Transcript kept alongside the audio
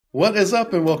What is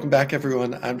up, and welcome back,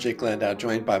 everyone. I'm Jake Landau,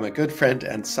 joined by my good friend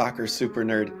and soccer super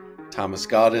nerd, Thomas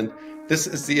Godden. This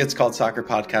is the It's Called Soccer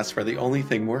podcast, where the only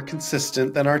thing more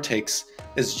consistent than our takes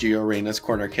is Gio Reyna's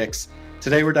corner kicks.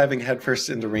 Today, we're diving headfirst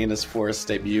into Reyna's Forest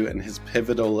debut and his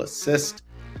pivotal assist.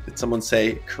 Did someone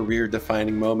say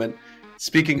career-defining moment?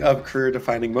 Speaking of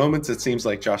career-defining moments, it seems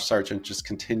like Josh Sargent just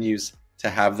continues to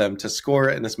have them to score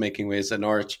and is making waves at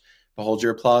Norwich. But hold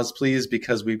your applause, please,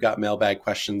 because we've got mailbag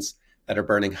questions that are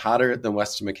burning hotter than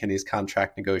Weston McKennie's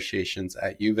contract negotiations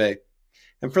at Juve.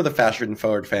 And for the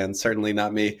fashion-forward fans, certainly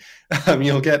not me,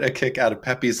 you'll get a kick out of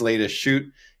Pepi's latest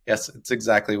shoot. Yes, it's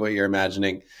exactly what you're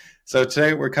imagining. So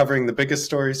today we're covering the biggest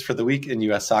stories for the week in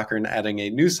U.S. soccer and adding a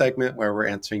new segment where we're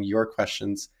answering your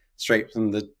questions straight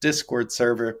from the Discord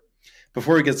server.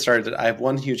 Before we get started, I have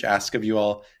one huge ask of you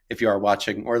all. If you are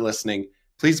watching or listening,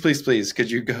 please,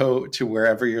 could you go to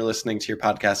wherever you're listening to your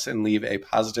podcast and leave a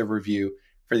positive review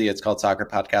for the It's Called Soccer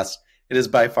podcast. It is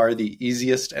by far the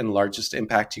easiest and largest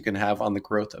impact you can have on the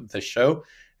growth of this show.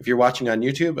 If you're watching on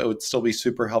YouTube, it would still be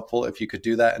super helpful if you could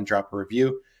do that and drop a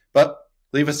review. But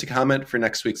leave us a comment for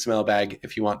next week's mailbag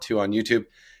if you want to on YouTube.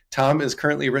 Tom is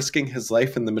currently risking his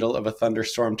life in the middle of a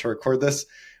thunderstorm to record this.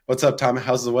 What's up, Tom?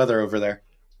 How's the weather over there?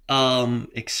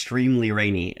 Extremely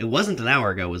rainy. It wasn't an hour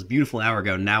ago. It was a beautiful hour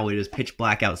ago. Now it is pitch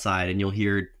black outside, and you'll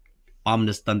hear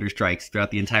ominous thunder strikes throughout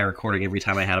the entire recording every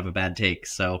time I have a bad take.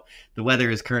 So the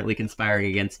weather is currently conspiring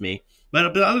against me.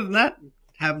 But other than that,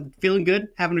 feeling good,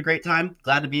 having a great time.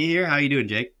 Glad to be here. How are you doing,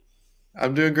 Jake?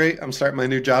 I'm doing great. I'm starting my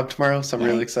new job tomorrow, so I'm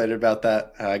really excited about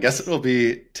that. I guess it will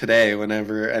be today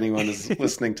whenever anyone is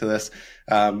listening to this.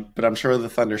 But I'm sure the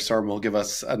thunderstorm will give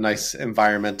us a nice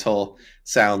environmental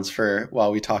sounds for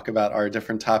while we talk about our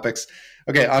different topics.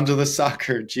 Okay, on to the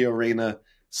soccer. Gio Reyna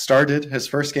started his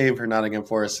first game for Nottingham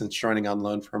Forest since joining on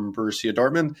loan from Borussia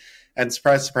Dortmund. And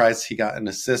surprise, surprise, he got an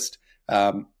assist.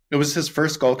 It was his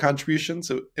first goal contribution,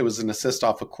 so it was an assist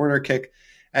off a corner kick.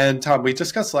 And Tom, we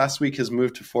discussed last week his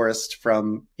move to Forest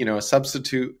from, a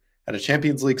substitute at a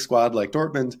Champions League squad like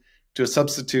Dortmund to a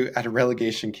substitute at a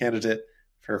relegation candidate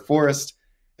for Forest.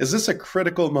 Is this a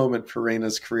critical moment for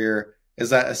Reyna's career?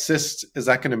 Is that assist, is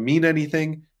that going to mean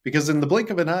anything? Because in the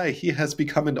blink of an eye, he has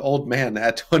become an old man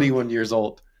at 21 years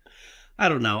old. I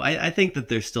don't know. I think that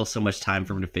there's still so much time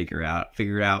for him to figure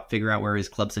out where his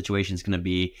club situation is going to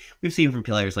be. We've seen from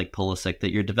players like Pulisic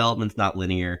that your development's not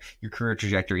linear, your career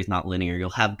trajectory is not linear.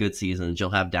 You'll have good seasons, you'll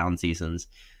have down seasons.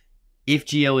 If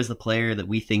Gio is the player that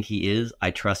we think he is, I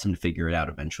trust him to figure it out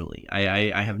eventually.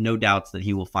 I have no doubts that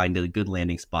he will find a good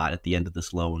landing spot at the end of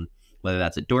this loan, whether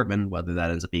that's at Dortmund, whether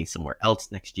that ends up being somewhere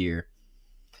else next year.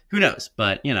 Who knows?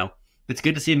 But, it's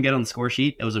good to see him get on the score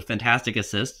sheet. It was a fantastic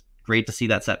assist. Great to see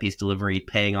that set-piece delivery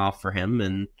paying off for him,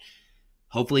 and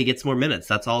hopefully he gets more minutes.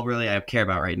 That's all really I care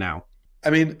about right now. I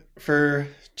mean, for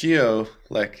Gio,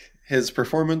 his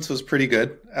performance was pretty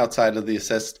good outside of the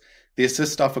assist. The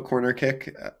assist off a corner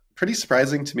kick, pretty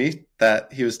surprising to me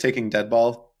that he was taking dead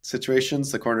ball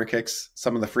situations, the corner kicks,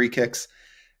 some of the free kicks.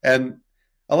 And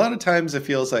a lot of times it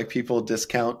feels like people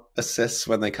discount assists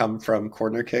when they come from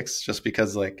corner kicks just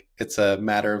because it's a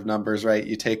matter of numbers, right?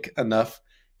 You take enough,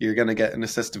 you're going to get an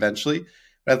assist eventually.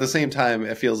 But at the same time,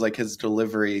 it feels like his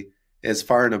delivery is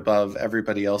far and above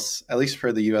everybody else, at least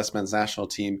for the U.S. men's national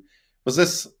team. Was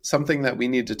this something that we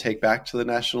need to take back to the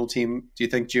national team? Do you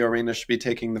think Gio Reyna should be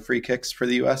taking the free kicks for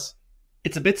the U.S.?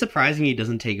 It's a bit surprising he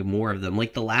doesn't take more of them.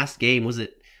 Like the last game, was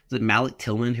it Malik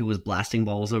Tillman who was blasting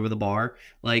balls over the bar?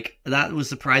 That was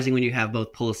surprising when you have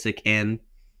both Pulisic and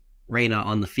Reyna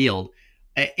on the field.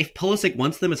 If Pulisic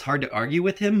wants them, it's hard to argue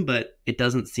with him, but it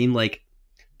doesn't seem like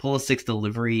Pulisic's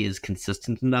delivery is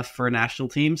consistent enough for a national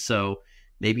team, so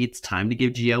maybe it's time to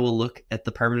give Gio a look at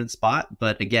the permanent spot.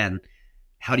 But again,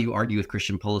 how do you argue with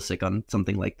Christian Pulisic on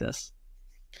something like this?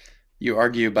 You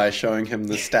argue by showing him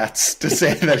the stats to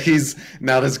say that he's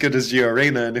not as good as Gio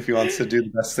Reyna, and if he wants to do the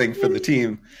best thing for the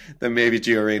team, then maybe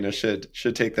Gio Reyna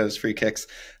should take those free kicks.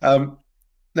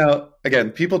 Now,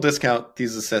 again, people discount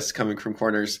these assists coming from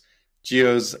corners.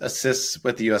 Gio's assists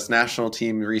with the U.S. national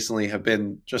team recently have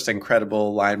been just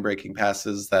incredible line-breaking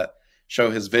passes that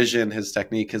show his vision, his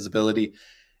technique, his ability.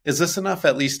 Is this enough,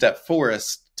 at least at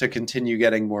Forest, to continue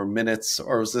getting more minutes,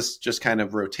 or was this just kind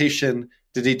of rotation?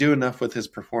 Did he do enough with his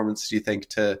performance, do you think,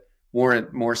 to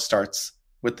warrant more starts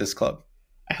with this club?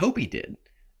 I hope he did.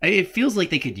 It feels like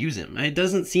they could use him. It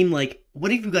doesn't seem like,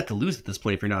 what have you got to lose at this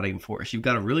point if you're Nottingham Forest? You've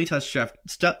got a really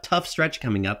tough stretch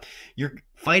coming up. You're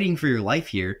fighting for your life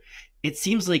here. It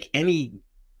seems like any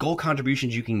goal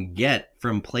contributions you can get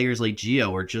from players like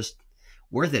Gio are just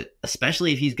worth it,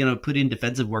 especially if he's going to put in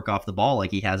defensive work off the ball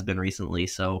like he has been recently.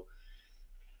 So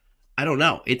I don't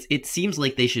know. It seems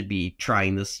like they should be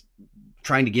trying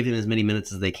to give him as many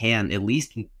minutes as they can, at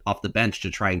least off the bench, to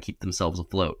try and keep themselves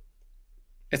afloat.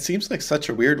 It seems like such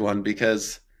a weird one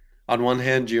because on one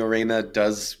hand, Gio Reyna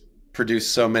does produce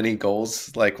so many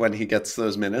goals, like when he gets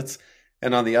those minutes.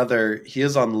 And on the other, he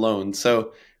is on loan.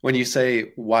 So when you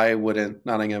say, why wouldn't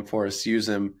Nottingham Forest use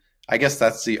him? I guess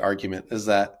that's the argument, is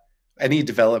that any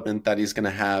development that he's going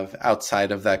to have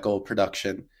outside of that goal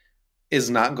production is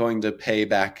not going to pay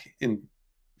back in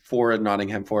for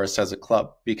Nottingham Forest as a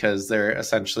club, because they're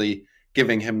essentially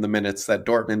giving him the minutes that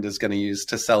Dortmund is going to use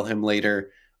to sell him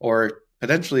later, or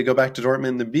potentially go back to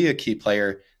Dortmund and be a key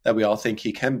player that we all think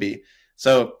he can be.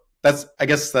 So I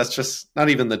guess that's just not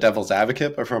even the devil's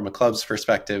advocate, but from a club's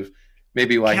perspective,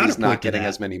 maybe why he's not getting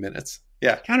as many minutes.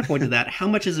 Yeah. Counterpoint to that, how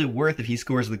much is it worth if he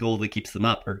scores the goal that keeps them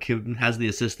up, or has the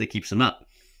assist that keeps them up?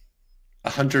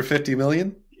 150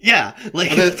 million? Yeah,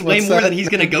 like it's way more than he's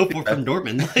going to go for from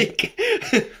Dortmund. Like,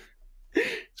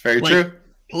 it's very true.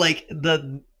 Like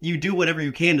you do whatever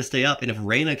you can to stay up, and if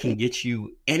Reyna can get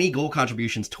you any goal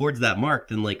contributions towards that mark,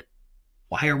 then like,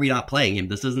 why are we not playing him?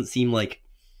 This doesn't seem like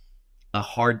a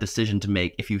hard decision to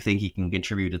make if you think he can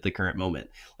contribute at the current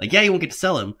moment. Like, yeah, you won't get to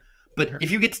sell him, but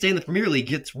if you get to stay in the Premier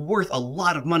League, it's worth a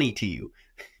lot of money to you.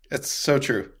 It's so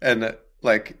true. And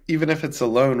like, even if it's a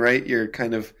loan, right, you're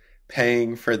kind of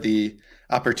paying for the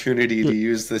opportunity to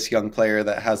use this young player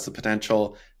that has the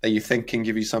potential that you think can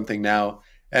give you something now.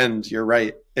 And you're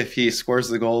right. If he scores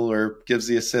the goal or gives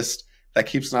the assist that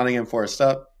keeps Nottingham Forest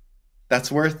up,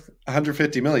 that's worth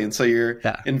 150 million. So your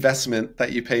investment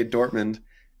that you paid Dortmund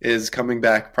is coming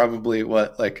back probably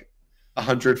like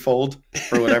 100-fold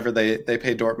for whatever they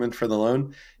pay Dortmund for the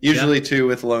loan. Usually too,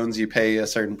 with loans, you pay a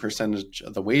certain percentage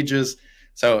of the wages.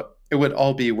 So it would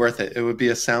all be worth it. It would be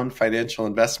a sound financial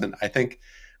investment. I think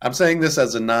I'm saying this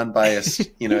as a non-biased,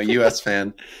 US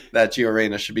fan, that Gio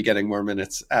Reyna should be getting more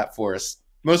minutes at Forest,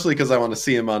 mostly because I want to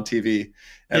see him on TV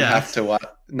and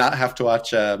not have to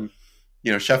watch,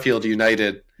 Sheffield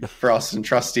United for Austin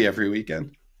Trusty every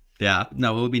weekend. Yeah,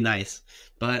 no, it would be nice.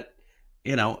 But,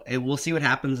 we'll see what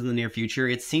happens in the near future.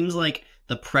 It seems like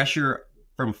the pressure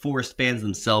from Forest fans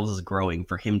themselves is growing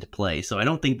for him to play. So I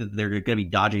don't think that they're going to be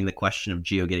dodging the question of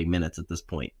Gio getting minutes at this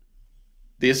point.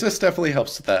 The assist definitely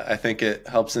helps with that. I think it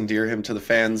helps endear him to the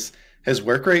fans. His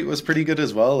work rate was pretty good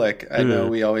as well. Like, I know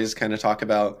we always kind of talk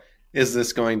about, is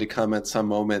this going to come at some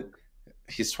moment?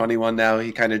 He's 21 now.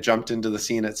 He kind of jumped into the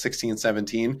scene at 16,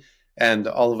 17. And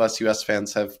all of us US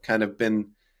fans have kind of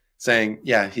been saying,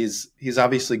 yeah, he's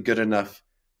obviously good enough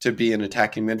to be an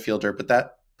attacking midfielder, but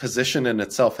that position in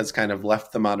itself has kind of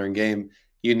left the modern game.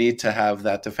 You need to have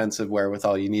that defensive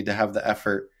wherewithal. You need to have the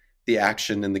effort, the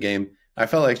action in the game. I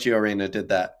felt like Gio Reyna did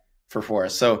that for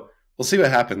Forest. So we'll see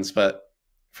what happens. But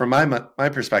from my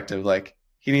perspective, like,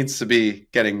 he needs to be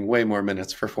getting way more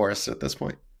minutes for Forest at this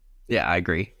point. Yeah, I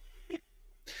agree.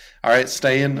 All right,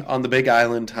 staying on the Big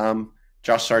Island, Tom.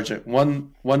 Josh Sargent,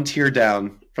 one tier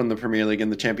down from the Premier League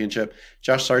in the Championship.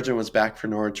 Josh Sargent was back for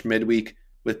Norwich midweek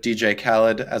with DJ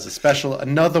Khaled as a special.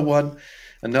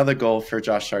 Another goal for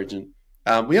Josh Sargent.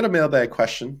 We had a mailbag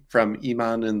question from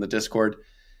Iman in the Discord.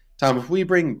 Tom, if we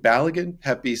bring Balogun,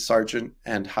 Pepi, Sargent,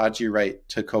 and Haji Wright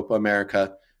to Copa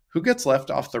America, who gets left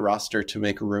off the roster to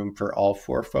make room for all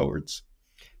four forwards?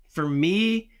 For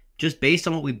me, just based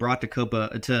on what we brought to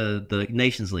the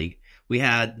Nations League, we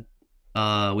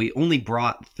only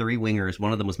brought three wingers.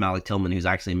 One of them was Malik Tillman, who's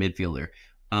actually a midfielder.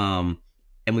 And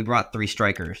we brought three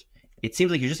strikers. It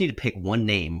seems like you just need to pick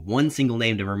one single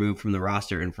name to remove from the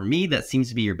roster. And for me, that seems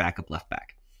to be your backup left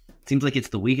back. It seems like it's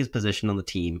the weakest position on the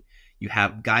team. You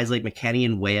have guys like McKennie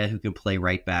and Weah who can play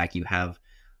right back. You have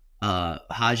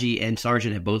Haji and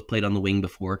Sargent have both played on the wing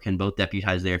before, can both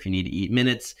deputize there if you need to eat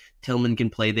minutes. Tillman can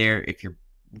play there. If your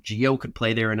Gio could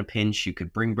play there in a pinch, you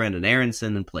could bring Brendan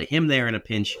Aronson and play him there in a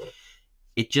pinch.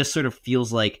 It just sort of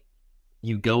feels like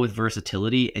you go with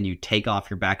versatility and you take off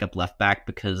your backup left back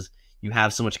because you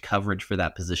have so much coverage for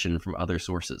that position from other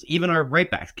sources. Even our right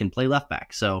backs can play left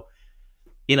back. So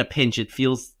in a pinch, it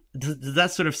feels... Does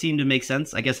that sort of seem to make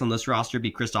sense? I guess on this roster, be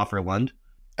Christopher Lund?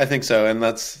 I think so, and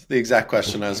that's the exact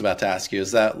question I was about to ask you.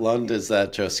 Is that Lund? Is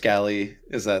that Joe Scally?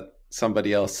 Is that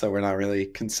somebody else that we're not really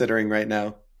considering right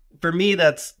now? For me,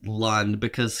 that's Lund,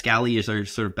 because Scally is our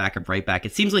sort of backup right back.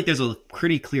 It seems like there's a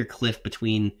pretty clear cliff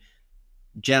between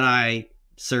Jedi,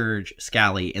 Serge,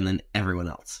 Scally, and then everyone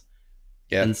else.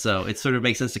 Yeah. And so it sort of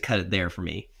makes sense to cut it there for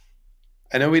me.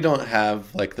 I know we don't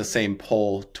have like the same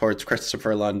pull towards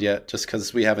Christopher Lund yet, just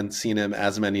because we haven't seen him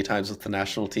as many times with the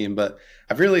national team. But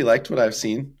I've really liked what I've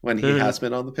seen when he has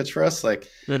been on the pitch for us. Like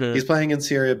he's playing in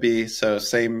Serie B, so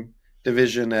same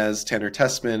division as Tanner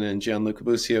Tessman and Gianluca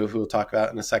Busio, who we'll talk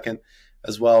about in a second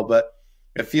as well. But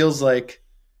it feels like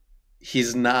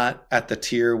he's not at the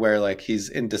tier where like he's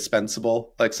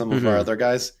indispensable like some of our other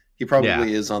guys. He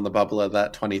probably is on the bubble of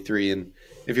that 23. And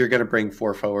if you're going to bring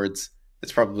 4 forwards,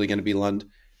 it's probably going to be Lund.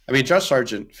 I mean, Josh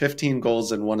Sargent, 15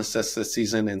 goals and 1 assist this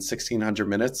season in 1,600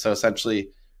 minutes. So essentially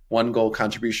 1 goal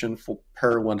contribution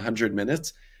per 100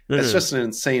 minutes. That's just an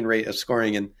insane rate of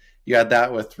scoring. And you add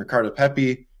that with Ricardo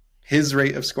Pepi, his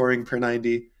rate of scoring per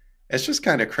 90. It's just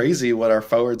kind of crazy what our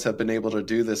forwards have been able to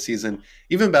do this season.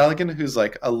 Even Balogun, who's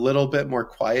like a little bit more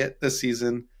quiet this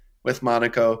season with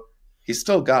Monaco, he's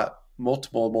still got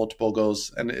multiple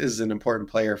goals and is an important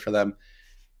player for them.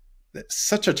 It's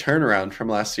such a turnaround from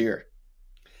last year.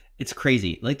 It's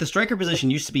crazy. Like, the striker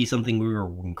position used to be something we were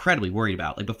incredibly worried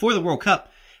about. Like, before the World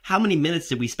Cup, how many minutes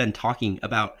did we spend talking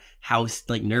about how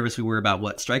like nervous we were about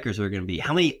what strikers were going to be?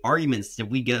 How many arguments did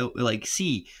we go like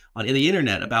see on the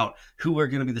internet about who were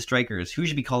going to be the strikers, who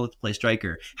should be called to play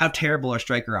striker, how terrible our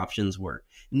striker options were?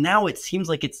 Now it seems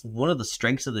like it's one of the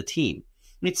strengths of the team.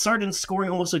 I mean, Sargent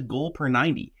scoring almost a goal per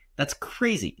 90. That's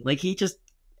crazy. Like, he just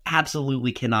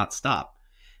absolutely cannot stop.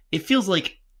 It feels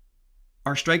like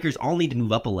our strikers all need to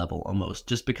move up a level almost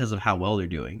just because of how well they're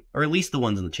doing, or at least the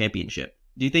ones in the championship.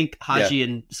 Do you think Haji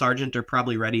and Sargent are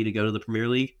probably ready to go to the Premier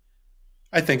League?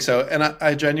 I think so. And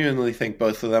I genuinely think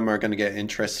both of them are going to get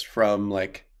interest from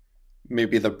like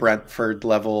maybe the Brentford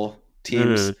level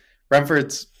teams.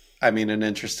 Brentford's, I mean, an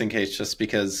interesting case just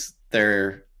because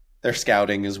their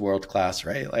scouting is world class,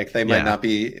 right? Like, they might not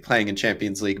be playing in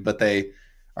Champions League, but they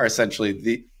are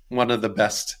essentially one of the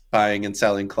best buying and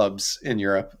selling clubs in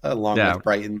Europe, along with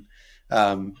Brighton.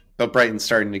 But Brighton's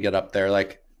starting to get up there.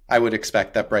 Like, I would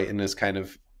expect that Brighton is kind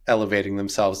of elevating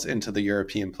themselves into the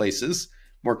European places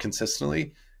more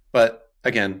consistently. But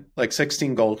again, like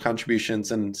 16 goal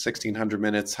contributions in 1,600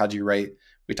 minutes. Haji Wright,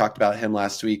 we talked about him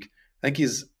last week. I think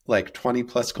he's like 20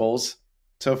 plus goals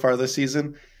so far this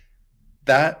season.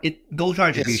 Goal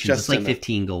contributions, it's like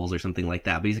 15 goals or something like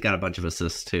that, but he's got a bunch of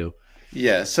assists too.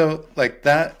 Yeah, so like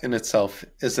that in itself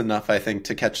is enough, I think,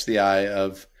 to catch the eye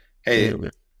of, hey,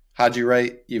 Haji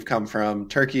Wright, you've come from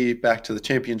Turkey back to the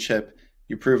championship.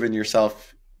 You've proven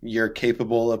yourself. You're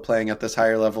capable of playing at this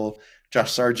higher level.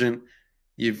 Josh Sargent,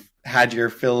 you've had your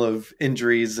fill of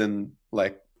injuries and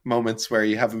like moments where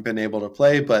you haven't been able to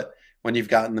play, but when you've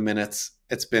gotten the minutes,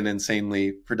 it's been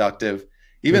insanely productive.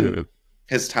 Even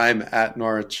his time at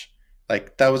Norwich,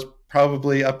 like that was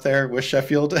probably up there with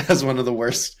Sheffield as one of the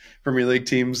worst Premier League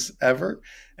teams ever.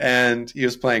 And he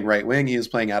was playing right wing. He was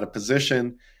playing out of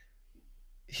position.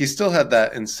 He still had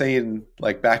that insane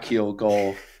like backheel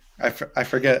goal. I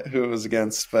forget who it was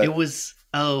against, but it was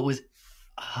Watford.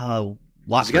 It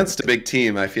was against a big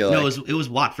team, I feel like. No, it was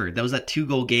Watford. That was that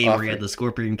 2-goal game where he had the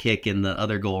scorpion kick and the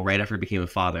other goal right after he became a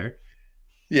father.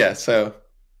 Yeah, so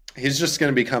he's just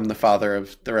going to become the father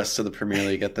of the rest of the Premier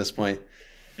League at this point.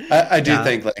 I do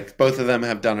think like both of them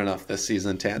have done enough this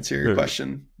season to answer your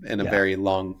question in a very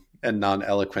long and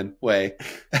non-eloquent way.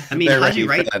 I mean, they're ready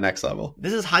for that next level.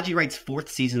 This is Haji Wright's 4th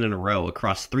season in a row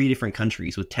across 3 different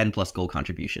countries with 10-plus goal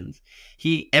contributions.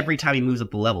 Every time he moves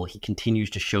up the level, he continues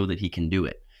to show that he can do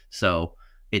it. So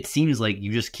it seems like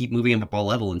you just keep moving him up a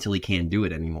level until he can't do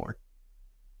it anymore.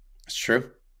 It's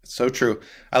true. It's so true.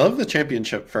 I love the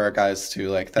championship for our guys too.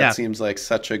 Like that seems like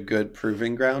such a good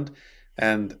proving ground.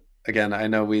 And again, I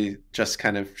know we just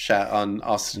kind of shat on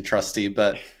Austin Trusty,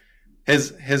 but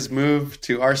his move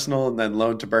to Arsenal and then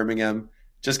loan to Birmingham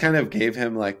just kind of gave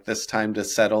him like this time to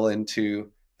settle into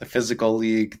the physical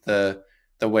league, the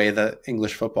way that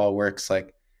English football works.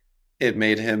 Like it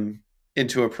made him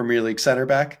into a Premier League center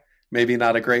back. Maybe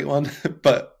not a great one,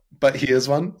 but he is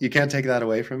one. You can't take that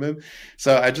away from him.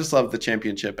 So I just love the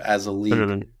championship as a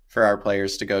league for our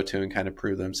players to go to and kind of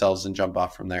prove themselves and jump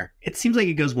off from there. It seems like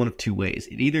it goes one of 2 ways.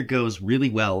 It either goes really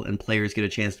well and players get a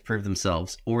chance to prove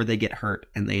themselves, or they get hurt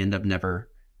and they end up never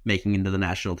making into the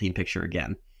national team picture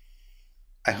again.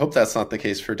 I hope that's not the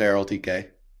case for Daryl DK.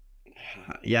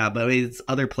 Yeah, but I mean, it's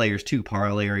other players too.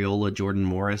 Parle Areola, Jordan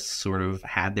Morris sort of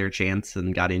had their chance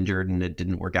and got injured and it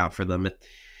didn't work out for them.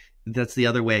 That's the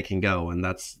other way it can go, and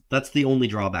that's the only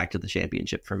drawback to the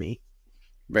championship for me.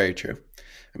 Very true.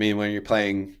 I mean, when you're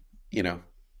playing,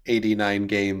 89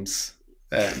 games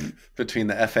between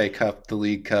the FA Cup, the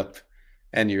League Cup,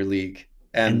 and your league,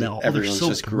 and everyone's so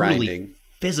just grinding,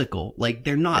 physical. Like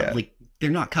they're not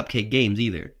cupcake games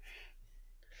either.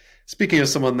 Speaking of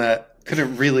someone that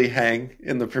couldn't really hang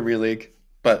in the Premier League,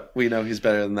 but we know he's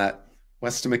better than that,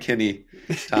 Weston McKennie,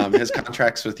 Tom, his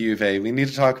contracts with Juve. We need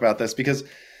to talk about this because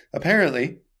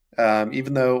apparently,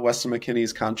 even though Weston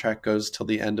McKennie's contract goes till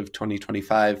the end of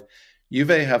 2025,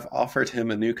 Juve have offered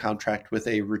him a new contract with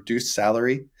a reduced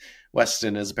salary.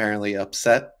 Weston is apparently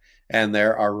upset, and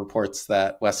there are reports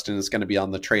that Weston is going to be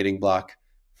on the trading block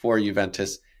for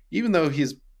Juventus, even though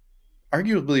he's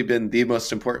arguably been the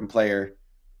most important player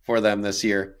for them this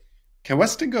year. Can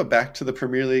Weston go back to the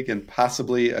Premier League and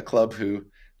possibly a club who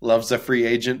loves a free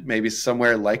agent, maybe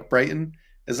somewhere like Brighton?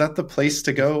 Is that the place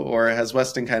to go, or has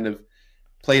Weston kind of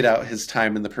played out his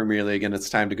time in the Premier League and it's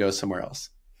time to go somewhere else?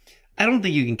 I don't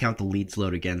think you can count the Leeds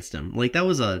loan against him. Like, that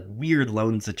was a weird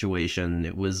loan situation.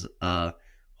 It was a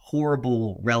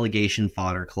horrible relegation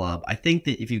fodder club. I think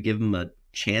that if you give him a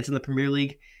chance in the Premier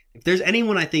League, if there's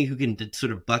anyone I think who can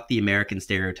sort of buck the American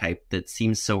stereotype that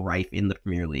seems so rife in the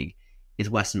Premier League, is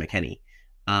Weston McKennie.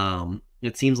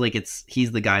 It seems like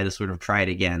he's the guy to sort of try it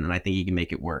again, and I think he can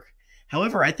make it work.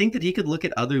 However, I think that he could look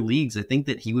at other leagues. I think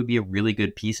that he would be a really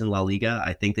good piece in La Liga.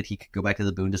 I think that he could go back to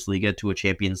the Bundesliga, to a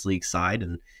Champions League side,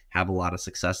 and have a lot of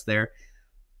success there.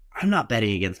 I'm not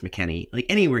betting against McKennie. Like,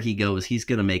 anywhere he goes, he's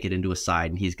going to make it into a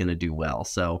side, and he's going to do well.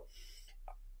 So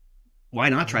why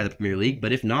not try the Premier League?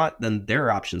 But if not, then there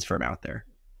are options for him out there.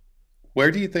 Where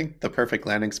do you think the perfect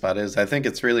landing spot is? I think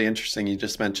it's really interesting. You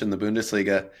just mentioned the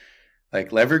Bundesliga. Like,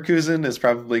 Leverkusen is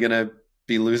probably going to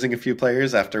be losing a few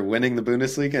players after winning the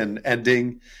Bundesliga and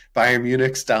ending Bayern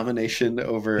Munich's domination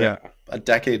over a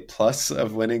decade plus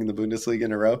of winning the Bundesliga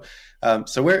in a row.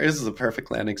 So where is the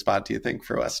perfect landing spot, do you think,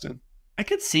 for Weston? I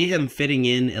could see him fitting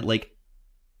in at like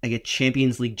a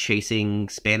Champions League chasing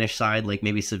Spanish side, like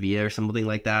maybe Sevilla or something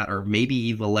like that, or maybe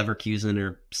even Leverkusen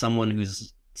or someone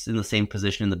who's in the same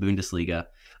position in the Bundesliga.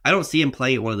 I don't see him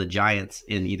play at one of the giants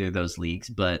in either of those leagues,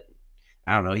 but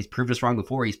I don't know. He's proved us wrong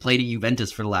before. He's played at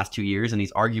Juventus for the last 2 years, and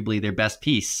he's arguably their best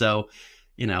piece. So,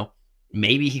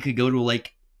 maybe he could go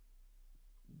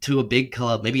to a big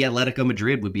club. Maybe Atletico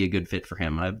Madrid would be a good fit for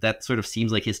him. That sort of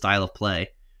seems like his style of play.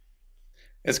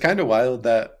 It's kind of wild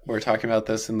that we're talking about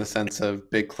this in the sense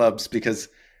of big clubs, because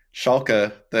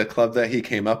Schalke, the club that he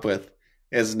came up with,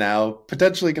 is now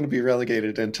potentially going to be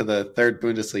relegated into the third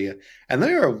Bundesliga. And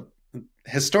they are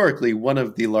historically one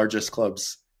of the largest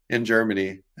clubs in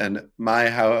Germany, and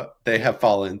how they have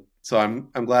fallen. So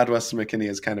I'm glad Weston McKennie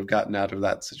has kind of gotten out of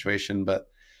that situation, but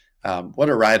what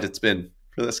a ride it's been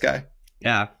for this guy.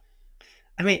 Yeah.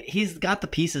 I mean, he's got the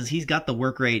pieces, he's got the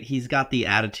work rate, he's got the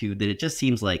attitude that it just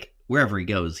seems like wherever he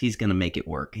goes, he's going to make it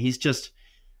work. He's just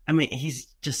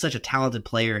such a talented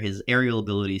player. His aerial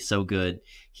ability is so good.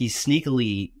 He's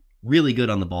sneakily really good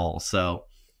on the ball. So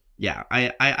yeah,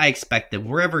 I expect that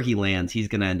wherever he lands, he's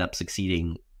going to end up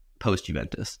succeeding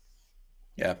post-Juventus.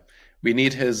 Yeah. We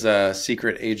need his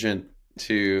secret agent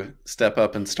to step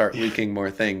up and start leaking more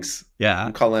things. Yeah.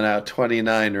 I'm calling out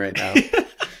 29 right now.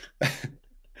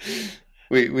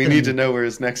 we need to know where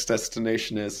his next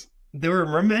destination is. There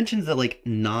were mentions that like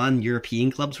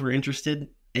non-European clubs were interested.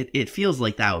 It feels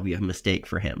like that would be a mistake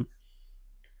for him.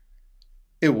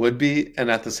 It would be. And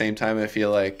at the same time, I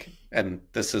feel like, and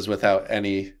this is without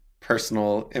any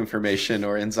personal information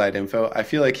or inside info, I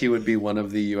feel like he would be one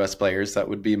of the US players that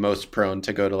would be most prone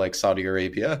to go to like Saudi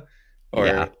Arabia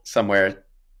or somewhere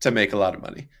to make a lot of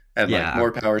money, and like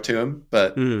more power to him.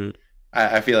 But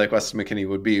I feel like Weston McKennie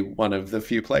would be one of the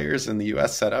few players in the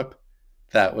US setup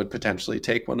that would potentially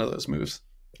take one of those moves.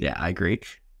 Yeah, I agree.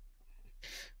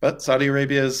 But Saudi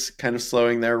Arabia is kind of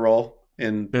slowing their role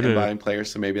in buying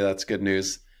players, so maybe that's good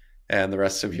news, and the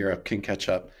rest of Europe can catch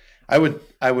up. I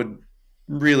would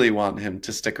really want him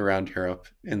to stick around Europe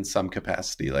in some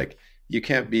capacity. Like, you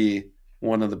can't be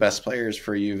one of the best players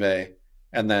for Juve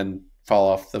and then fall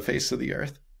off the face of the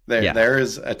earth. There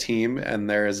is a team and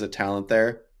there is a talent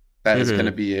there that is going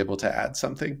to be able to add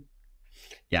something.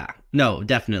 Yeah, no,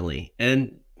 definitely.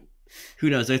 And who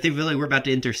knows? I think really we're about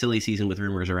to enter silly season with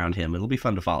rumors around him. It'll be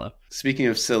fun to follow. Speaking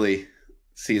of silly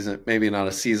season, maybe not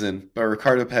a season, but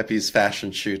Ricardo Pepi's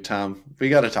fashion shoot, Tom, we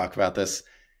got to talk about this.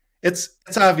 It's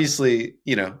obviously,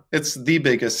 it's the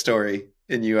biggest story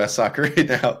in U.S. soccer right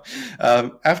now.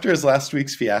 After his last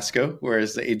week's fiasco, where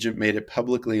his agent made it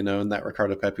publicly known that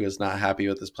Ricardo Pepi was not happy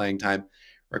with his playing time,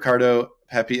 Ricardo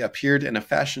Pepi appeared in a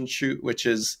fashion shoot, which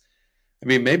is,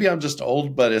 maybe I'm just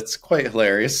old, but it's quite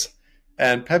hilarious.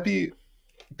 And Pepi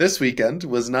this weekend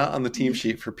was not on the team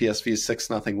sheet for PSV's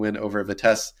 6-0 win over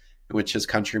Vitesse, in which his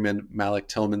countryman Malik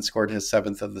Tillman scored his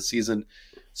 7th of the season.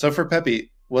 So for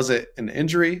Pepi, was it an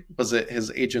injury? Was it his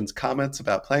agent's comments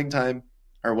about playing time?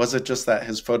 Or was it just that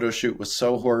his photo shoot was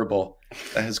so horrible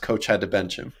that his coach had to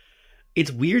bench him?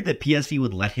 It's weird that PSV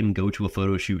would let him go to a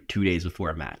photo shoot 2 days before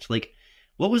a match. Like,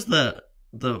 what was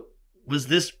was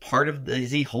this part of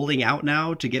is he holding out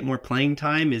now to get more playing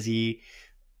time? Is he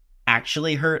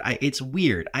actually hurt? It's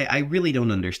weird. I really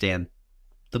don't understand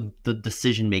the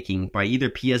decision making by either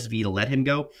PSV to let him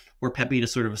go or Pepi to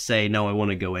sort of say, no, I want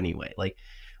to go anyway. Like,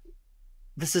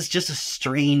 this is just a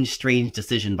strange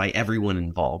decision by everyone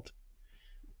involved.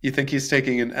 You think he's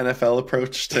taking an NFL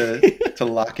approach to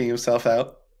locking himself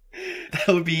out? That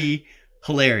would be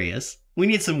hilarious. We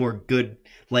need some more good,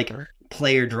 like,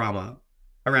 player drama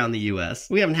around the U.S.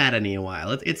 We haven't had any in a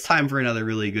while. It's time for another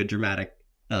really good dramatic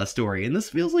story, and this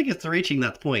feels like it's reaching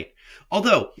that point.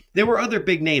 Although, there were other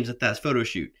big names at that photo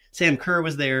shoot. Sam Kerr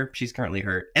was there. She's currently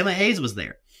hurt. Emma Hayes was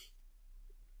there.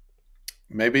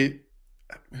 Maybe.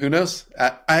 Who knows?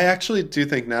 I actually do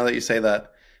think, now that you say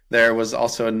that, there was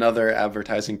also another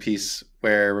advertising piece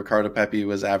where Ricardo Pepi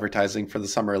was advertising for the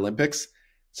Summer Olympics.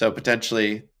 So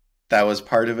potentially that was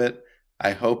part of it.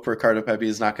 I hope Ricardo Pepi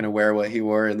is not going to wear what he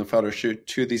wore in the photo shoot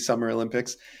to the Summer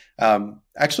Olympics.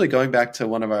 Actually, going back to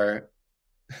one of our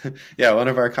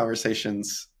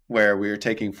conversations where we were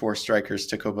taking 4 strikers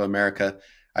to Copa America,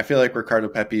 I feel like Ricardo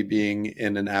Pepi being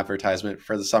in an advertisement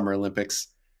for the Summer Olympics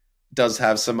does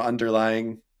have some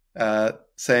underlying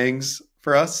sayings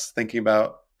for us, thinking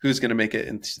about who's going to make it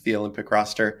into the Olympic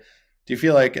roster. Do you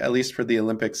feel like, at least for the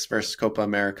Olympics versus Copa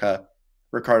America,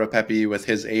 Ricardo Pepi, with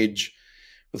his age,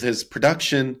 with his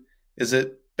production, is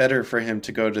it better for him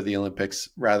to go to the Olympics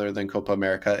rather than Copa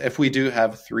America if we do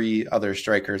have 3 other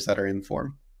strikers that are in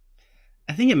form?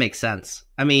 I think it makes sense.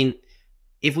 I mean,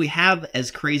 if we have as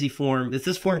crazy form, if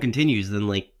this form continues, then,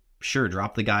 like, sure,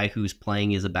 drop the guy who's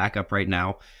playing as a backup right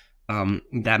now.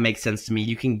 That makes sense to me.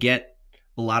 You can get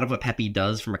a lot of what Pepi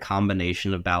does from a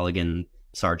combination of Balogun,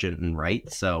 Sargent, and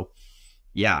Wright. So,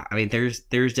 yeah, I mean, there's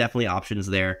definitely options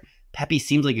there. Pepi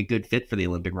seems like a good fit for the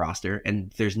Olympic roster,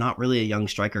 and there's not really a young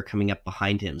striker coming up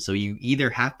behind him. So you either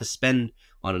have to spend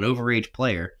on an overage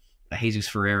player, a Jesus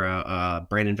Ferreira,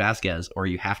 Brandon Vasquez, or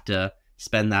you have to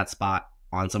spend that spot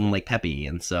on someone like Pepi.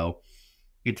 And so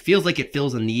it feels like it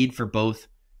fills a need for both,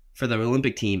 for the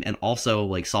Olympic team, and also,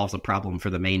 like, solves a problem for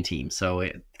the main team. So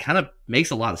it kind of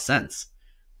makes a lot of sense.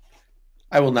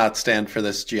 I will not stand for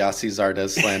this Giassi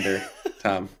Zardes slander,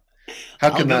 Tom.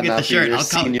 How can that not be your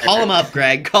senior? Call him up,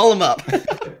 Greg. Call him up.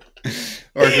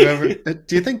 Or whoever.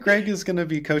 Do you think Greg is going to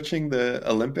be coaching the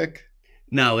Olympic?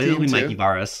 No, it'll be Mikey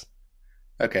Varas.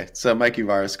 Okay, so Mikey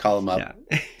Varas, call him up.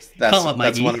 Yeah. That's, call him up,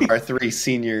 Mikey. That's one of our 3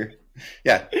 senior.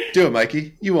 Yeah, do it,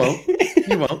 Mikey. You won't.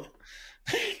 You won't.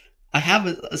 I have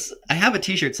a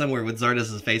T-shirt somewhere with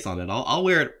Zardes' face on it. I'll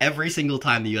wear it every single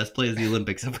time the U.S. plays the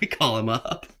Olympics if we call him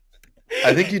up.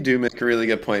 I think you do make a really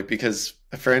good point, because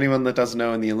for anyone that doesn't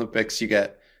know, in the Olympics, you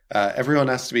get everyone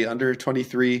has to be under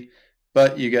 23,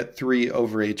 but you get 3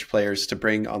 overage players to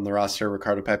bring on the roster.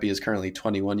 Ricardo Pepi is currently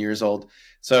 21 years old.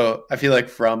 So I feel like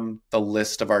from the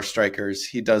list of our strikers,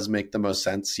 he does make the most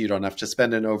sense. You don't have to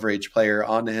spend an overage player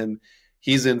on him.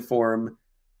 He's in form.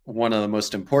 One of the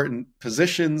most important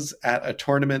positions at a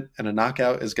tournament and a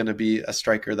knockout is going to be a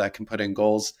striker that can put in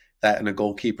goals, that and a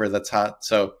goalkeeper that's hot.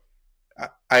 So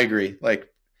I agree.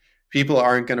 Like, people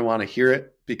aren't going to want to hear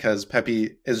it because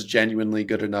Pepi is genuinely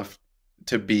good enough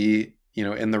to be,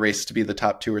 in the race to be the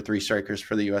top 2 or 3 strikers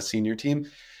for the U.S. senior team.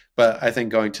 But I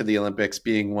think going to the Olympics,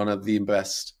 being one of the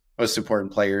best, most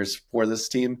important players for this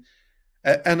team,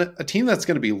 and a team that's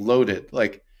going to be loaded.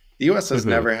 Like, the U.S. has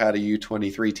never had a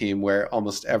U23 team where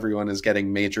almost everyone is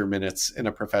getting major minutes in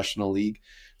a professional league.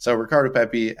 So Ricardo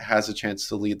Pepi has a chance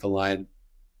to lead the line.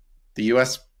 The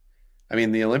U.S.,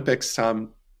 the Olympics,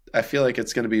 Tom, I feel like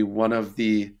it's going to be one of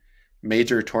the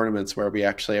major tournaments where we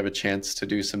actually have a chance to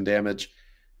do some damage,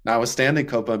 notwithstanding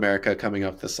Copa America coming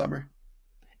up this summer.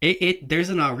 There's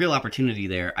a real opportunity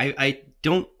there. I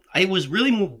was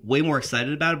really way more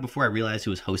excited about it before I realized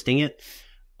who was hosting it,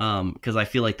 because I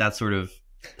feel like that sort of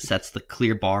sets the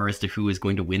clear bar as to who is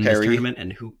going to win this tournament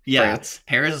and who. Yeah, France.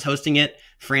 Paris is hosting it.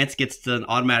 France gets an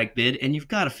automatic bid, and you've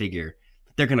got to figure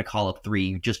they're going to call up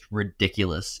 3 just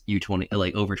ridiculous U20,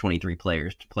 like, over 23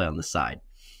 players to play on the side.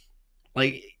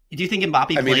 Like, do you think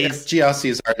Mbappe plays? If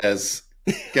Giassi Zardes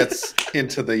gets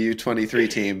into the U23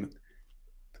 team,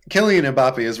 Kylian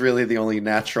Mbappe is really the only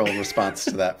natural response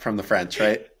to that from the French,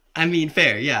 right? I mean,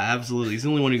 fair. Yeah, absolutely. He's the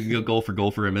only one who can go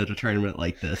goal for him at a tournament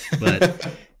like this. But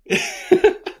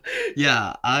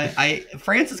yeah,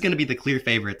 France is going to be the clear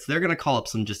favorites. They're going to call up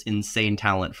some just insane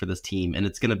talent for this team, and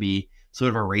it's going to be sort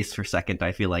of a race for second,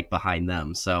 I feel like, behind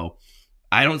them. So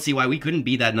I don't see why we couldn't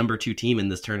be that number 2 team in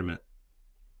this tournament.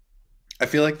 I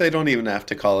feel like they don't even have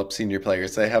to call up senior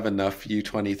players. They have enough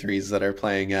U23s that are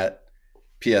playing at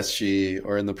PSG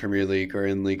or in the Premier League or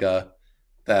in Liga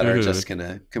that are just going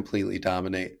to completely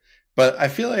dominate. But I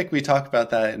feel like we talk about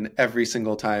that in every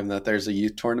single time that there's a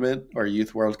youth tournament or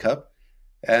youth World Cup.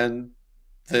 And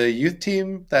the youth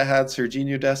team that had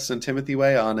Serginho Dest and Timothy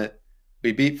Weah on it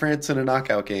We beat France in a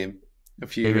knockout game a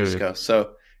few years ago,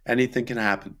 so anything can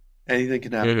happen. Anything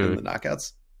can happen in the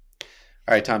knockouts.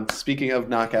 All right, Tom, speaking of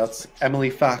knockouts, Emily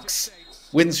Fox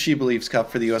wins She Believes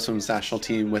Cup for the U.S. Women's National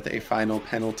Team with a final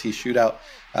penalty shootout.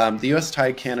 The U.S.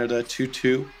 tied Canada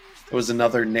 2-2. It was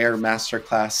another Nair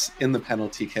masterclass in the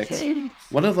penalty kicks.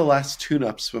 One of the last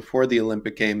tune-ups before the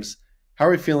Olympic Games. How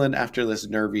are we feeling after this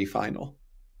nervy final?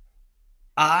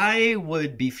 I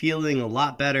would be feeling a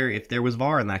lot better if there was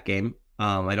VAR in that game.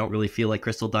 I don't really feel like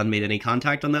Crystal Dunn made any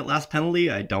contact on that last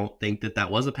penalty. I don't think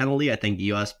that was a penalty. I think the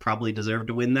U.S. probably deserved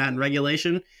to win that in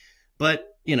regulation. But,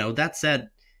 that said,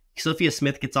 Sophia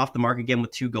Smith gets off the mark again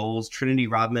with 2 goals. Trinity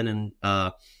Rodman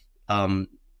and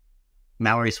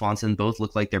Mallory Swanson both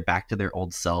look like they're back to their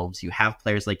old selves. You have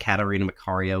players like Katarina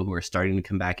Macario who are starting to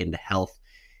come back into health.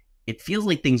 It feels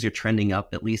like things are trending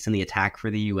up, at least in the attack for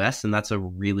the U.S., and that's a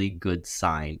really good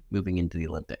sign moving into the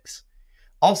Olympics.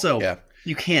 Also,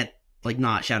 You can't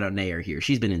not shout out Nair here.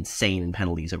 She's been insane in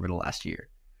penalties over the last year.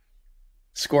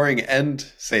 Scoring and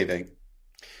saving.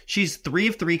 She's 3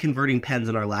 of 3 converting pens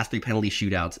in our last 3 penalty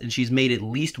shootouts, and she's made at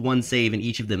least 1 save in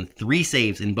each of them, 3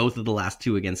 saves in both of the last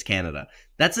 2 against Canada.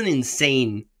 That's an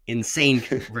insane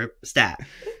stat.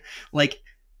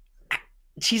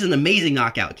 She's an amazing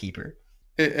knockout keeper.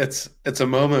 It's a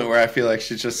moment where I feel like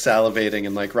she's just salivating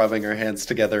and rubbing her hands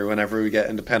together whenever we get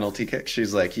into penalty kicks.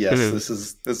 She's like, yes, this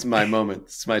is my moment.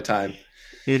 This is my time.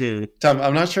 It is. Tom,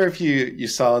 I'm not sure if you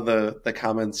saw the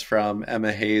comments from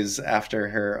Emma Hayes after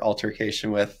her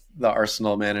altercation with the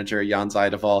Arsenal manager, Jan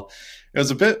Zijdeval. It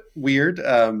was a bit weird.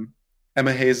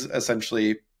 Emma Hayes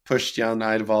essentially pushed Jan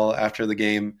Zijdeval after the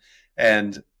game,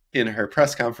 and in her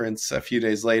press conference a few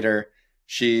days later,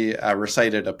 she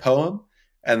recited a poem.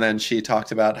 And then she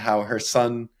talked about how her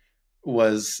son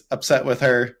was upset with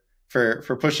her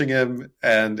for pushing him.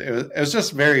 And it was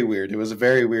just very weird. It was a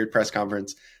very weird press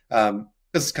conference.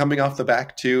 This is coming off the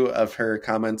back, too, of her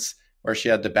comments where she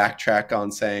had to backtrack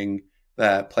on saying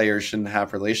that players shouldn't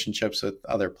have relationships with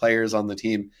other players on the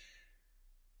team.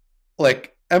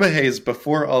 Emma Hayes,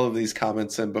 before all of these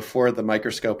comments and before the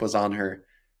microscope was on her,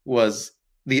 was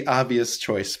the obvious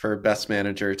choice for best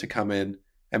manager to come in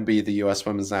and be the U.S.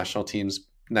 Women's National Team's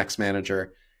next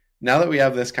manager. Now that we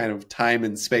have this kind of time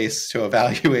and space to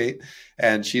evaluate,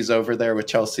 and she's over there with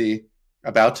Chelsea,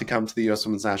 about to come to the U.S.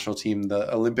 Women's National Team,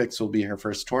 the Olympics will be her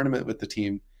first tournament with the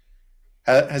team.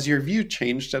 Has your view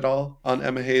changed at all on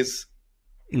Emma Hayes?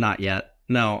 Not yet.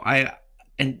 No,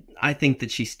 I think that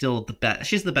she's still the best.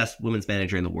 She's the best women's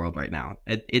manager in the world right now.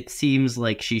 It seems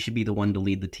like she should be the one to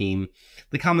lead the team.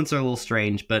 The comments are a little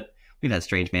strange, but we've had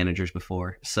strange managers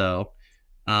before, so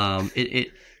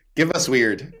Give us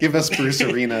weird. Give us Bruce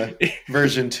Arena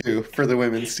version 2 for the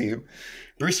women's team.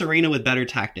 Bruce Arena with better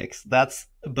tactics.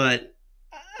 But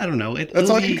I don't know. That's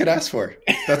all you could ask for.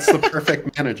 That's the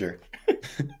perfect manager.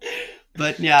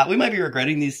 But yeah, we might be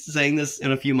regretting saying this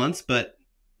in a few months, but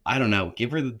I don't know.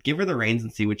 Give her the reins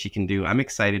and see what she can do. I'm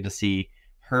excited to see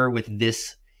her with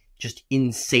this just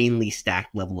insanely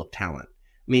stacked level of talent.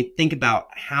 I mean, think about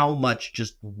how much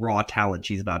just raw talent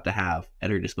she's about to have at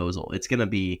her disposal. It's going to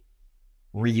be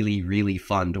really, really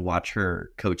fun to watch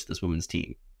her coach this women's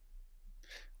team.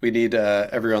 We need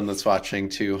everyone that's watching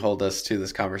to hold us to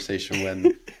this conversation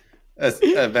when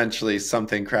eventually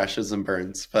something crashes and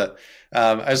burns. But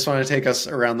I just want to take us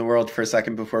around the world for a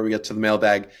second before we get to the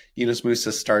mailbag. Yunus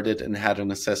Musah started and had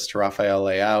an assist to Rafael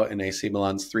Leao in AC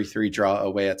Milan's 3-3 draw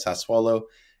away at Sassuolo.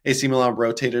 AC Milan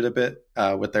rotated a bit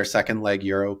with their second leg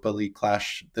Europa League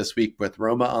clash this week with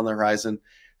Roma on the horizon.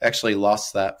 Actually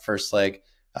lost that first leg.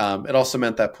 It also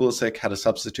meant that Pulisic had a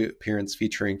substitute appearance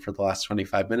featuring for the last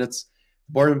 25 minutes.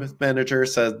 The Bournemouth manager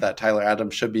said that Tyler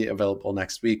Adams should be available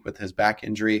next week with his back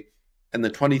injury. And the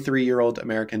 23-year-old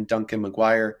American Duncan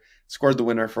Maguire scored the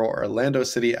winner for Orlando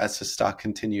City as his stock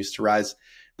continues to rise.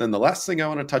 Then the last thing I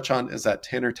want to touch on is that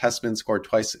Tanner Tessman scored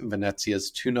twice in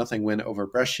Venezia's 2-0 win over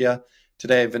Brescia.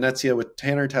 Today, Venezia, with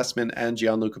Tanner Tessman and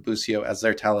Gianluca Busio as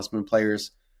their talisman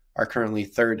players, are currently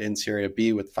third in Serie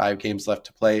B with 5 games left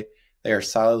to play. They are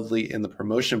solidly in the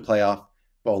promotion playoff,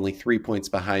 but only 3 points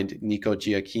behind Nico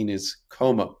Giacchini's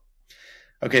Como.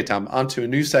 Okay, Tom, on to a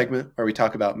new segment where we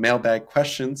talk about mailbag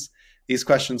questions. These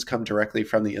questions come directly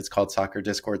from the It's Called Soccer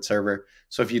Discord server.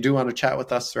 So if you do want to chat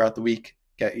with us throughout the week,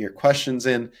 get your questions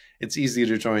in. It's easy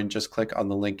to join. Just click on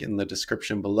the link in the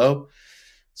description below.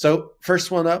 So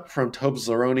first one up from Tobes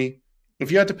Laroni.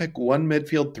 If you had to pick one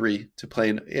midfield 3 to play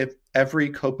in every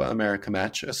Copa America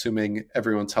match, assuming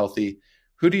everyone's healthy,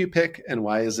 who do you pick and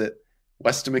why is it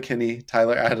Weston McKennie,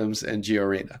 Tyler Adams, and Gio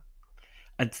Reyna?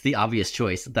 It's the obvious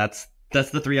choice. That's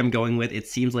the 3 I'm going with. It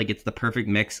seems like it's the perfect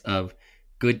mix of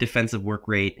good defensive work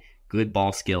rate, good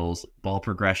ball skills, ball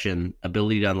progression,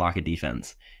 ability to unlock a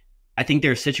defense. I think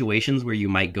there are situations where you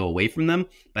might go away from them,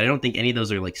 but I don't think any of those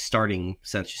are like starting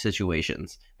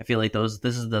situations. I feel like this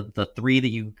is the three that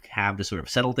you have to sort of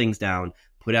settle things down,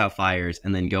 put out fires,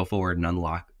 and then go forward and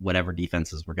unlock whatever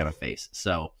defenses we're going to face.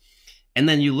 So, and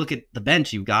then you look at the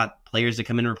bench, you've got players that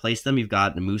come in and replace them. You've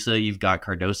got Musah, you've got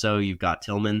Cardoso, you've got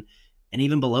Tillman, and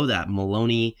even below that,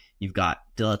 Maloney, you've got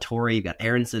De La Torre, you've got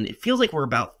Aronson. It feels like we're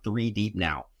about 3 deep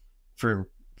now for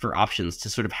options to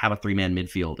sort of have a 3-man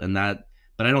midfield, and that.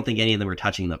 But I don't think any of them are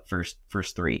touching the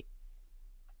first 3.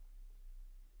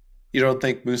 You don't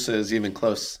think Musah is even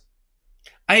close?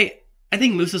 I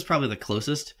think Musah's probably the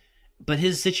closest, but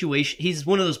his situation, he's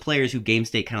one of those players who game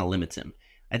state kind of limits him.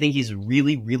 I think he's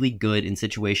really, really good in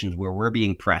situations where we're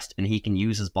being pressed and he can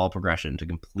use his ball progression to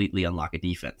completely unlock a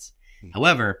defense.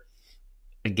 However,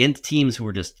 against teams who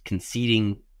are just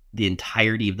conceding the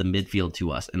entirety of the midfield to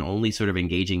us and only sort of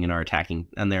engaging in our attacking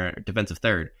and their defensive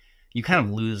third, you kind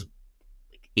of lose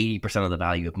 80% of the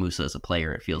value of Musah as a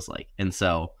player, it feels like. And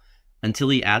so until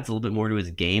he adds a little bit more to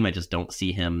his game, I just don't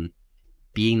see him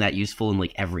being that useful in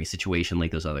like every situation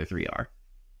like those other 3 are.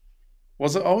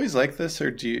 Was it always like this,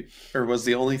 or was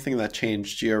the only thing that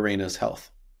changed Gio Reyna's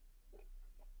health?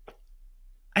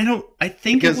 I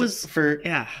think because it was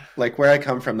like where I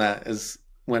come from, that is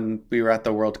when we were at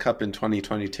the World Cup in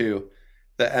 2022,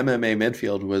 the MMA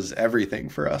midfield was everything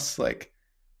for us. Like,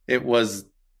 it was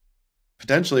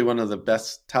potentially one of the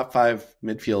best top 5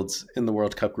 midfields in the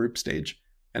World Cup group stage.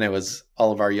 And it was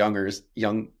all of our youngers.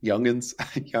 But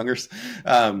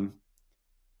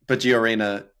Gio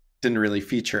Reyna didn't really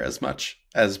feature as much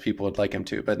as people would like him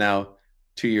to. But now,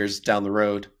 2 years down the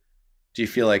road, do you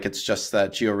feel like it's just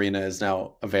that Gio Reyna is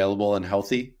now available and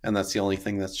healthy, and that's the only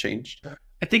thing that's changed?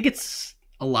 I think it's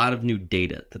a lot of new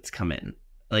data that's come in.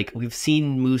 Like, we've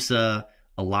seen Musah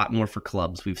a lot more for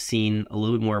clubs. We've seen a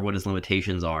little bit more of what his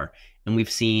limitations are. And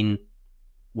we've seen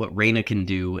what Reyna can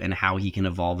do and how he can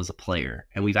evolve as a player.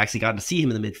 And we've actually gotten to see him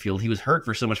in the midfield. He was hurt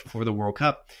for so much before the World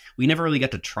Cup. We never really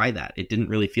got to try that. It didn't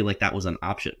really feel like that was an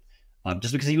option.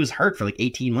 Just because he was hurt for like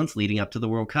 18 months leading up to the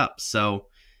World Cup. So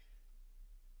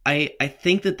I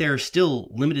think that there are still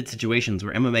limited situations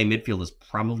where MMA midfield is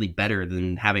probably better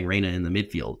than having Reyna in the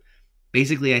midfield.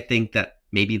 Basically, I think that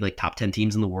maybe like top 10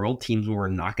 teams in the world, teams where we're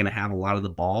not going to have a lot of the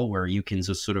ball, where you can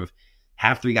just sort of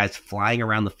have 3 guys flying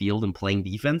around the field and playing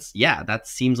defense. Yeah, that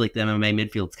seems like the MMA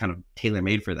midfield's kind of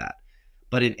tailor-made for that.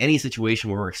 But in any situation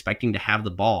where we're expecting to have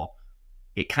the ball,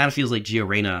 it kind of feels like Gio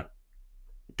Reyna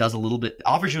offers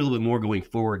you a little bit more going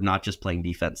forward, not just playing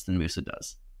defense, than Musah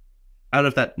does. I don't know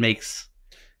if that makes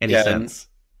any sense.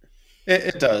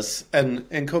 It does. And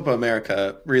in Copa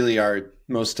America, really our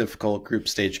most difficult group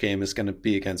stage game is going to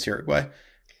be against Uruguay.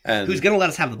 And who's going to let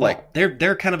us have the ball? Like,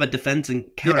 they're kind of a defense and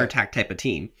counterattack type of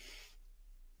team.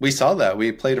 We saw that.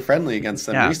 We played a friendly against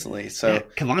them recently. So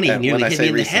Cavani nearly hit me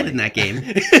in the head in that game.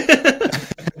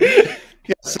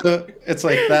 So it's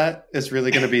like that is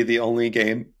really going to be the only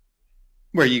game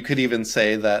where you could even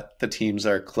say that the teams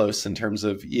are close in terms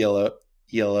of ELO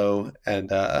and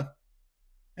FIFA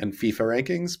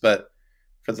rankings. But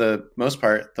for the most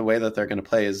part, the way that they're going to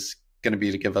play is going to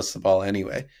be to give us the ball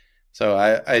anyway. So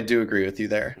I do agree with you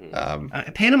there.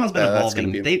 Panama's been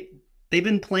evolving. They've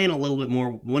been playing a little bit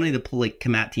more, wanting to pull like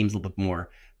combat teams a little bit more,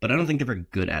 but I don't think they're very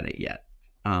good at it yet.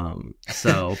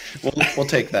 So we'll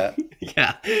take that.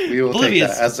 Yeah, we will take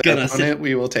that as an opponent.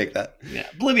 We will take that. Yeah,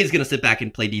 Bolivia's going to sit back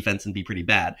and play defense and be pretty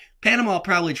bad. Panama will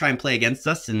probably try and play against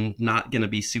us and not going to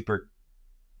be super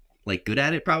like good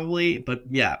at it probably. But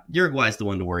yeah, Uruguay's the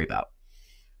one to worry about.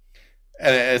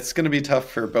 And it's going to be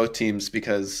tough for both teams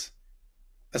because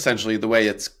essentially the way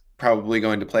it's probably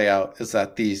going to play out is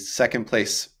that the second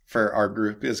place for our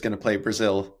group is going to play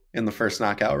Brazil in the first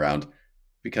knockout round,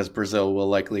 because Brazil will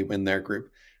likely win their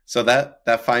group. So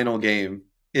that final game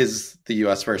is the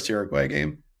US versus Uruguay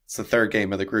game. It's the third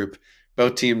game of the group.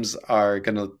 Both teams are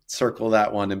going to circle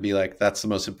that one and be like, that's the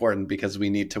most important because we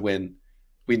need to win.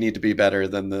 We need to be better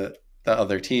than the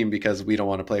other team because we don't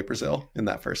want to play Brazil in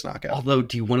that first knockout. Although,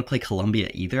 do you want to play Colombia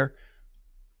either?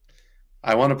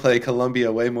 I want to play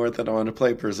Colombia way more than I want to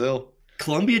play Brazil.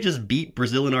 Colombia just beat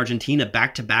Brazil and Argentina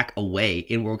back-to-back away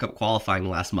in World Cup qualifying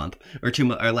last month, or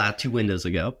two windows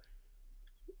ago.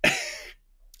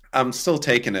 I'm still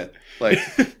taking it. Like,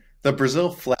 the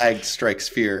Brazil flag strikes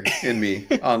fear in me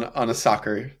on a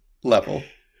soccer level.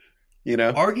 You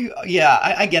know?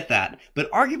 I get that. But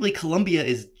arguably, Colombia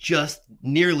is just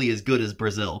nearly as good as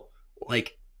Brazil.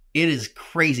 Like, it is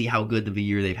crazy how good of a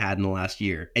year they've had in the last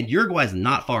year. And Uruguay's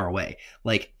not far away.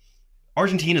 Like,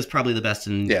 Argentina is probably the best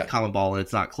in common ball, and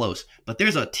it's not close. But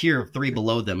there's a tier of 3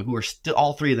 below them who are still,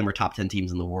 all 3 of them are top 10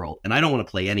 teams in the world, and I don't want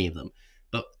to play any of them.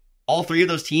 But all 3 of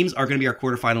those teams are going to be our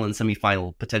quarterfinal and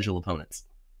semifinal potential opponents.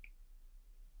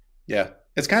 Yeah,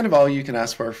 it's kind of all you can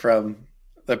ask for from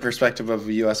the perspective of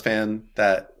a U.S. fan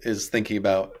that is thinking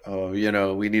about,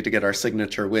 we need to get our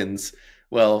signature wins.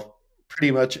 Well,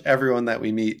 pretty much everyone that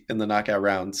we meet in the knockout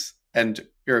rounds and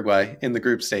Uruguay in the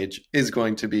group stage is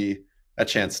going to be a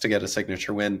chance to get a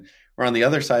signature win. We're on the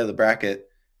other side of the bracket.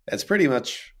 It's pretty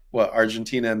much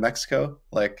Argentina and Mexico,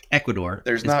 like Ecuador.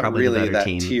 There's not really that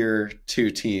team. Tier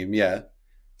 2 team. Yeah.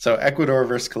 So Ecuador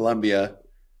versus Colombia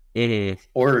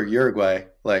or Uruguay,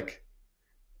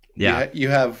 you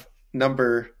have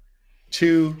number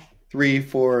 2, 3,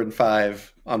 4, and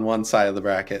 5 on one side of the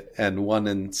bracket and 1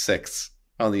 and 6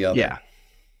 on the other. Yeah.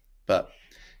 But,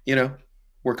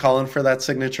 we're calling for that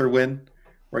signature win.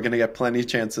 We're going to get plenty of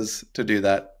chances to do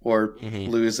that or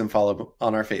lose and fall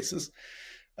on our faces.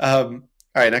 All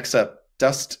right, next up,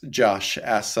 Dust Josh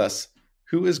asks us,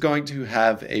 who is going to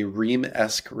have a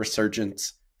Ream-esque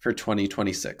resurgence for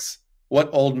 2026? What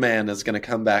old man is going to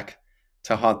come back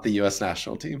to haunt the U.S.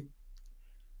 national team?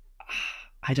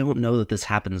 I don't know that this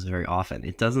happens very often.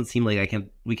 It doesn't seem like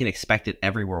we can expect it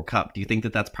every World Cup. Do you think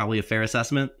that that's probably a fair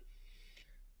assessment?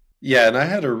 Yeah, and I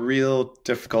had a real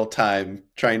difficult time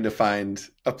trying to find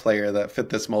a player that fit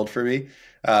this mold for me.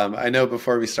 I know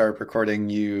before we started recording,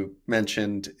 you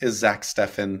mentioned, is Zach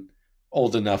Steffen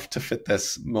old enough to fit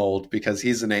this mold? Because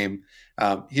he's a name.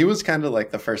 He was kind of like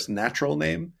the first natural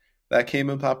name that came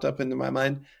and popped up into my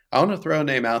mind. I want to throw a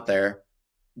name out there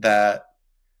that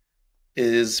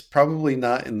is probably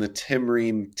not in the Tim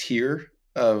Ream tier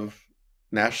of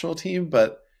national team,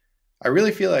 but I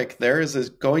really feel like there is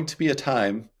going to be a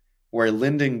time where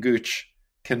Lyndon Gooch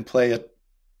can play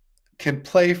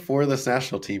for this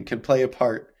national team, can play a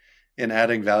part in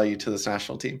adding value to this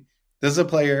national team. This is a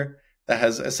player that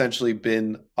has essentially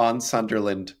been on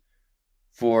Sunderland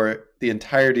for the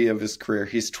entirety of his career.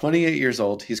 He's 28 years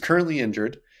old. He's currently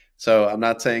injured. So I'm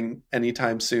not saying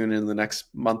anytime soon in the next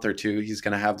month or two he's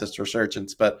going to have this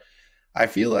resurgence, but I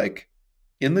feel like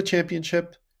in the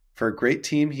championship for a great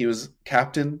team, he was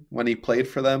captain when he played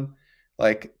for them.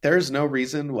 There's no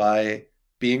reason why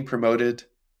being promoted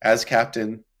as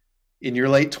captain in your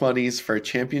late 20s for a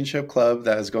championship club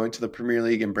that is going to the Premier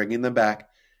League and bringing them back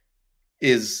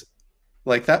is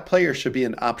that player should be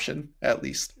an option at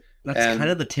least. That's kind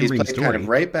of the Tim Ream story. Kind of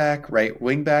right back, right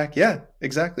wing back. Yeah,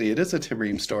 exactly. It is a Tim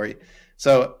Ream story.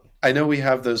 So I know we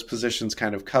have those positions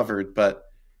kind of covered, but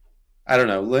I don't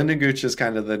know. Lyndon Gooch is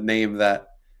kind of the name that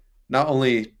not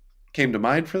only came to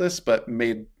mind for this, but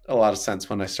made a lot of sense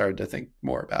when I started to think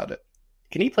more about it.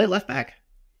 Can he play left back?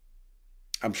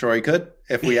 I'm sure he could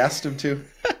if we asked him to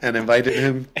and invited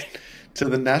him to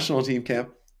the national team camp.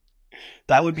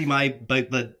 That would be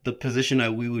the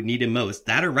position we would need him most.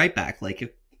 That or right back.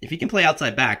 If he can play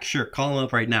outside back, sure, call him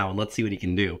up right now and let's see what he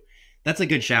can do. That's a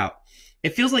good shout.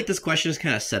 It feels like this question is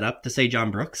kind of set up to say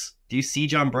John Brooks. Do you see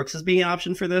John Brooks as being an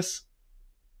option for this?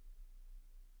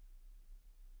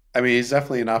 I mean, he's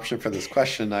definitely an option for this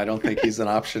question. I don't think he's an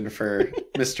option for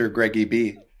Mr. Greggy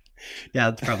B. Yeah,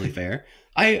 that's probably fair.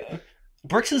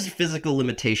 Brooks's physical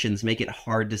limitations make it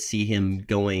hard to see him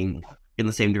going in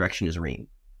the same direction as Ream.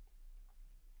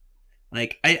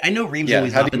 I know Ream's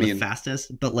always not been the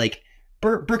fastest, but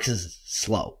Brooks is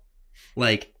slow.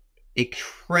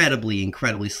 Incredibly,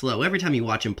 incredibly slow. Every time you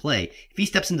watch him play, if he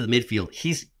steps into the midfield,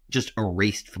 he's just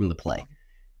erased from the play.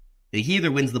 He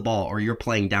either wins the ball or you're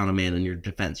playing down a man in your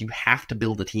defense. You have to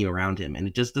build a team around him, and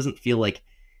it just doesn't feel like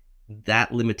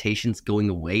that limitation's going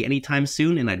away anytime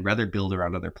soon, and I'd rather build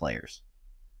around other players.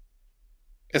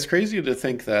 It's crazy to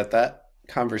think that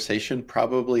conversation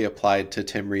probably applied to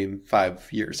Tim Ream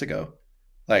 5 years ago.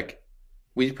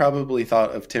 We probably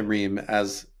thought of Tim Ream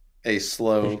as a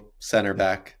slow center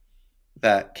back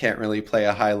that can't really play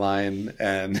a high line,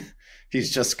 and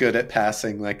he's just good at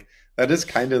passing. That is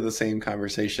kind of the same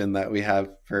conversation that we have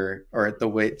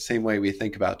same way we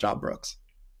think about John Brooks.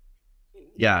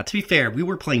 Yeah, to be fair, we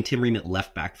were playing Tim Ream at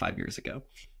left back 5 years ago.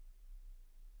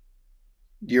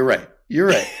 You're right.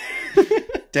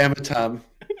 Damn it, Tom.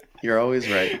 You're always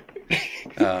right.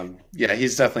 Yeah,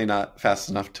 he's definitely not fast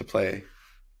enough to play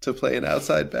an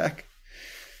outside back.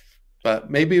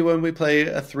 But maybe when we play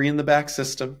a 3 in the back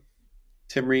system,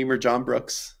 Tim Ream or John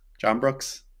Brooks. John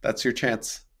Brooks, that's your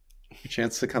chance. Your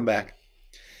chance to come back.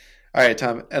 All right,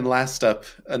 Tom. And last up,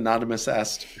 Anonymous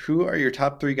asked, who are your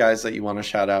top 3 guys that you want to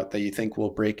shout out that you think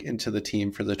will break into the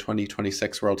team for the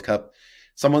 2026 World Cup?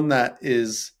 Someone that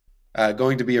is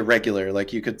going to be a regular,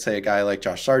 you could say a guy like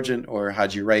Josh Sargent or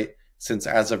Haji Wright, since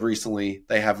as of recently,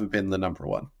 they haven't been the number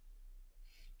one.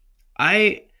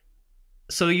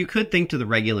 So you could think to the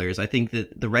regulars. I think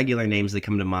that the regular names that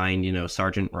come to mind,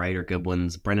 Sargent, Wright are good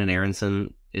ones. Brendan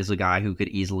Aronson is a guy who could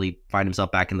easily find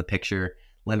himself back in the picture.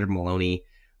 Leonard Maloney.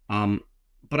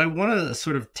 But I want to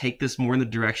sort of take this more in the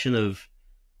direction of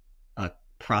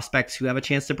prospects who have a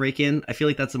chance to break in. I feel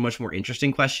like that's a much more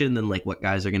interesting question than like what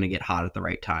guys are going to get hot at the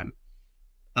right time.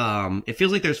 It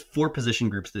feels like there's 4 position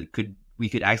groups that we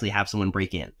could actually have someone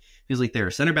break in. It feels like there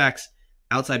are center backs,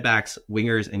 outside backs,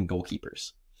 wingers, and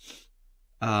goalkeepers.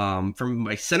 From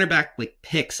my center back like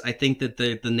picks, I think that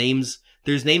the names,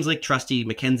 there's names like Trusty,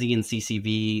 McKenzie, and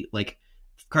CCV, like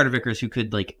Carter Vickers, who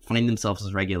could like find themselves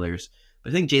as regulars. But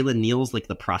I think Jalen Neal's like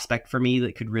the prospect for me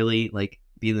that could really like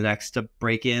be the next to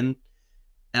break in.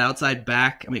 And outside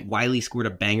back, I mean, Wiley scored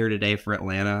a banger today for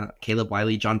Atlanta. Caleb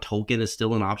Wiley, John Tolkien is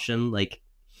still an option. Like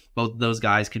both of those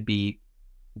guys could be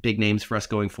big names for us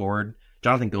going forward.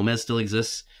 Jonathan Gomez still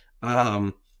exists.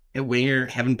 At winger,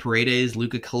 Heaven Paredes,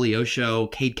 Luca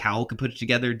Cogliosho, Cade Cowell could put it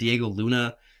together, Diego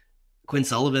Luna, Quinn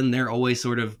Sullivan, they're always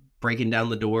sort of breaking down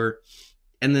the door.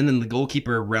 And then in the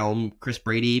goalkeeper realm, Chris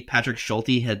Brady, Patrick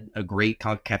Schulte had a great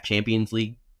CONCACAF Champions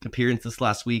League appearance this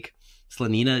last week.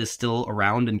 Slanina is still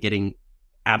around and getting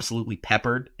absolutely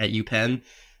peppered at UPenn.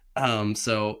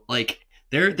 So like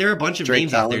there are a bunch of Drake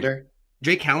names Callender. out there.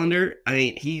 Drake Callender,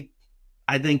 I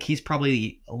think he's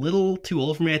probably a little too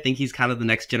old for me. I think he's kind of the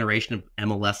next generation of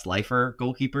MLS lifer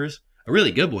goalkeepers. A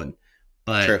really good one.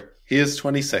 But True. He is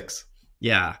 26.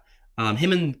 Yeah.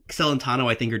 Him and Celentano,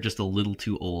 I think, are just a little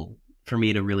too old for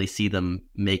me to really see them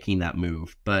making that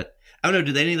move. But I don't know,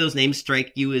 did any of those names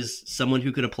strike you as someone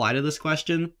who could apply to this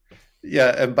question?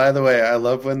 Yeah, and by the way, I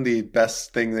love when the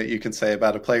best thing that you can say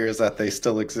about a player is that they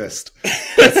still exist.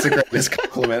 That's the greatest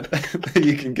compliment that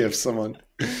you can give someone.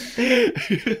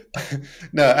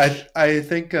 No, I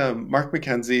think Mark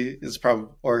McKenzie is probably,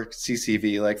 or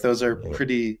CCV, like those are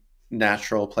pretty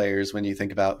natural players when you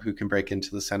think about who can break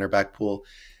into the center back pool.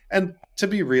 And to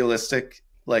be realistic,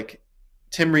 like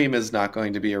Tim Ream is not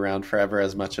going to be around forever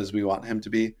as much as we want him to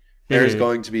be. There's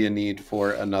going to be a need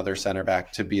for another center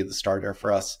back to be the starter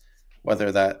for us,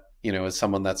 whether that, is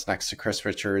someone that's next to Chris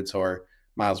Richards or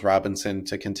Miles Robinson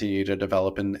to continue to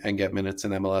develop and get minutes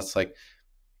in MLS. Like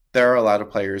there are a lot of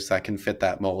players that can fit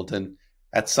that mold. And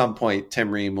at some point,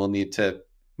 Tim Ream will need to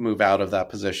move out of that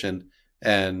position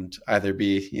and either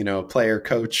be, a player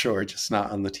coach or just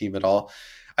not on the team at all.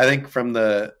 I think from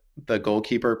the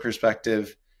goalkeeper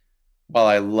perspective, while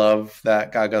I love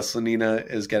that Gaga Slanina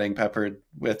is getting peppered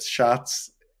with shots,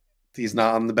 he's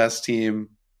not on the best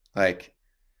team. Like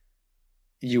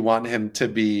you want him to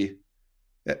be,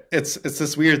 it's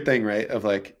this weird thing, right? Of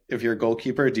like, if you're a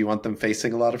goalkeeper, do you want them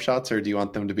facing a lot of shots or do you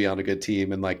want them to be on a good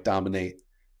team and like dominate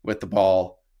with the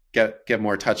ball, get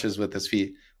more touches with his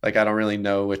feet? Like, I don't really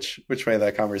know which way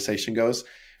that conversation goes.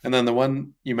 And then the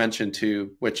one you mentioned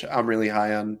too, which I'm really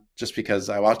high on just because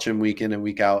I watch him week in and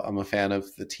week out. I'm a fan of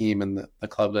the team and the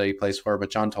club that he plays for, but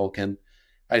John Tolkien,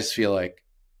 I just feel like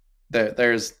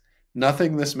there's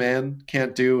nothing this man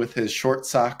can't do with his short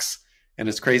socks and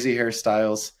his crazy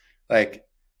hairstyles. Like,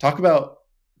 talk about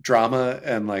drama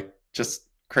and like just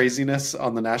craziness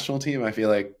on the national team. I feel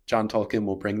like John Tolkien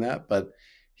will bring that, but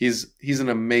he's an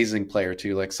amazing player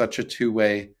too, like such a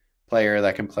two-way player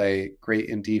that can play great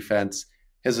in defense.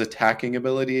 His attacking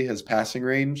ability, his passing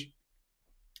range,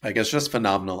 like it's just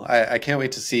phenomenal. I can't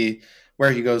wait to see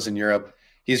where he goes in Europe.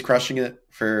 He's crushing it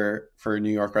for New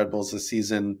York Red Bulls this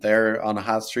season. They're on a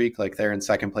hot streak, like they're in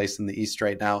second place in the East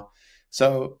right now.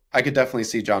 So I could definitely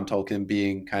see John Tolkien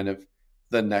being kind of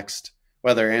the next,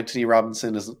 whether Anthony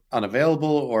Robinson is unavailable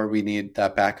or we need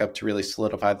that backup to really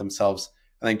solidify themselves.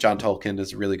 I think John Tolkien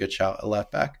is a really good shout at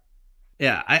left back.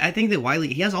 Yeah, I think that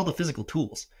Wiley, he has all the physical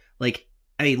tools. Like,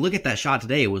 I mean, look at that shot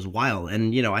today. It was wild.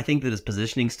 And, I think that his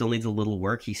positioning still needs a little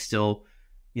work. He still,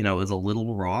 is a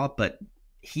little raw, but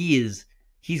he's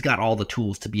got all the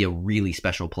tools to be a really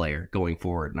special player going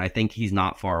forward. And I think he's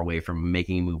not far away from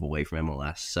making a move away from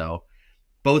MLS. So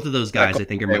both of those guys, I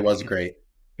think, was great.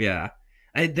 Yeah.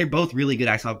 They're both really good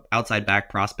outside back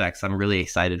prospects. I'm really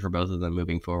excited for both of them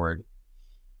moving forward.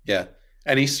 Yeah.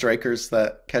 Any strikers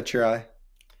that catch your eye?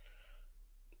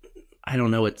 I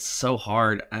don't know. It's so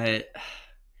hard.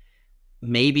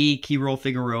 Maybe Keyrol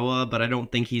Figueroa, but I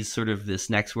don't think he's sort of this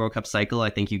next World Cup cycle. I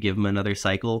think you give him another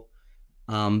cycle.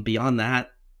 Beyond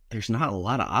that, there's not a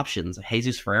lot of options.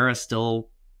 Jesus Ferreira still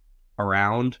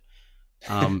around.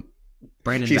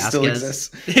 Brandon he Vasquez still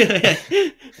exists.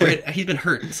 He's been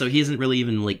hurt, so he hasn't really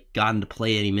even gotten to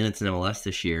play any minutes in MLS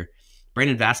this year.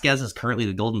 Brandon Vasquez is currently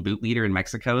the Golden Boot leader in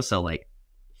Mexico, so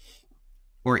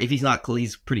or if he's not,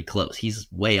 he's pretty close. He's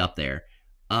way up there.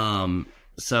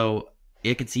 So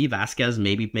I could see Vasquez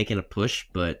maybe making a push,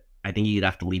 but I think you'd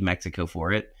have to leave Mexico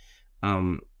for it.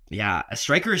 Yeah, a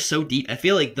striker is so deep. I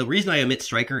feel like the reason I omit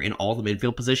striker in all the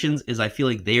midfield positions is I feel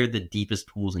like they're the deepest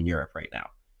pools in Europe right now,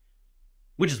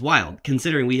 which is wild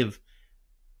considering we have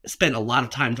spent a lot of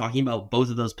time talking about both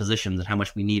of those positions and how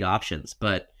much we need options.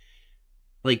 But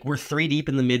like, we're 3 deep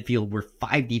in the midfield, we're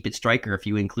 5 deep at striker if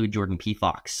you include Jordan P.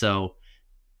 Fox. So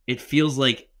it feels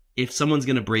like if someone's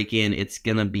going to break in, it's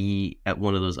going to be at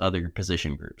one of those other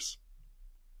position groups.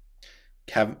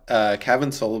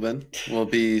 Kevin Sullivan will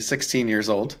be 16 years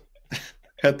old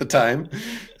at the time.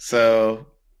 So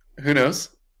who knows?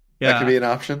 Yeah. That could be an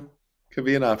option. Could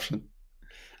be an option.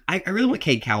 I really want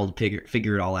Cade Cowell to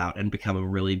figure it all out and become a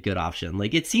really good option.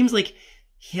 Like, it seems like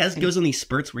he goes on these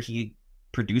spurts where he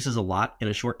produces a lot in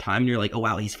a short time, and you're like, oh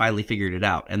wow, he's finally figured it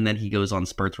out. And then he goes on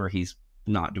spurts where he's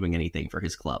not doing anything for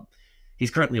his club.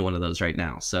 He's currently one of those right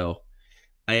now. So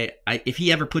if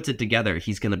he ever puts it together,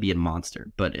 he's going to be a monster.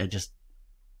 But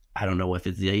I don't know if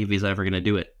he's ever going to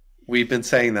do it. We've been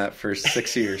saying that for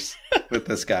 6 years with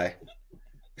this guy.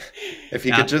 If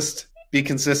he could just be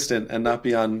consistent and not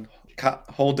be on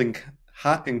holding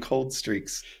hot and cold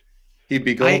streaks, he'd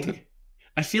be golden.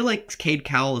 I feel like Cade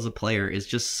Cowell as a player is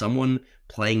just someone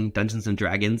playing Dungeons and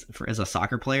Dragons as a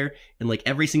soccer player, and like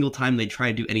every single time they try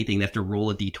to do anything, they have to roll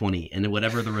a d20, and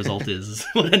whatever the result is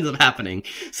what ends up happening.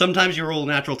 Sometimes you roll a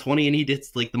natural 20 and he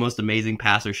gets like the most amazing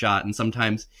pass or shot, and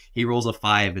sometimes he rolls a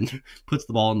 5 and puts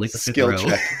the ball in like the skill fifth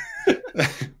row.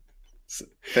 Check.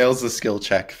 Fails the skill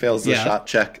check, fails the shot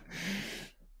check.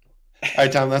 All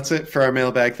right, Tom, that's it for our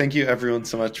mailbag. Thank you everyone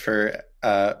so much for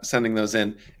sending those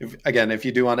in. If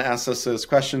you do want to ask us those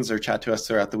questions or chat to us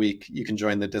throughout the week, you can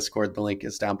join the Discord. The link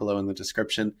is down below in the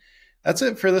description. That's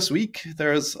it for this week.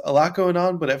 There was a lot going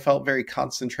on, but it felt very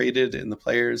concentrated in the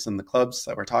players and the clubs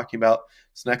that we're talking about.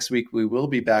 So next week we will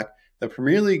be back. The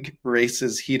Premier League race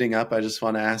is heating up. I just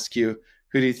want to ask you,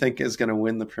 who do you think is going to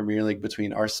win the Premier League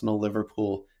between Arsenal,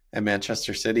 Liverpool, and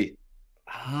Manchester City?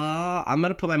 I'm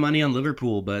going to put my money on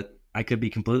Liverpool, but I could be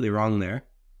completely wrong there.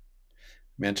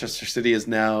 Manchester City is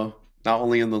now not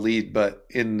only in the lead, but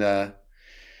in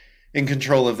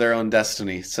control of their own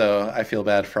destiny. So I feel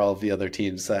bad for all of the other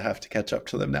teams that have to catch up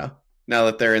to them now. Now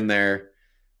that they're in there,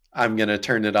 I'm going to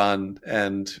turn it on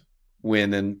and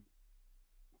win in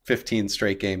 15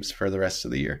 straight games for the rest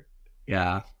of the year.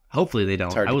 Yeah, hopefully they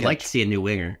don't. I would like to see a new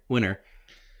winner.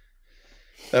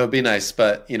 That would be nice,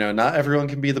 but not everyone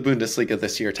can be the Bundesliga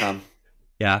this year, Tom.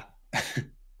 Yeah.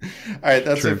 All right,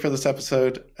 that's it for this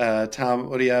episode.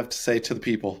 Tom, what do you have to say to the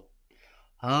people?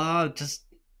 I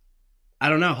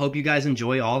don't know. Hope you guys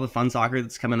enjoy all the fun soccer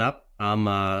that's coming up.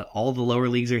 All the lower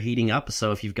leagues are heating up,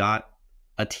 so if you've got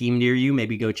a team near you,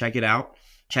 maybe go check it out.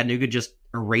 Chattanooga just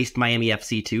erased Miami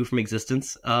FC 2 from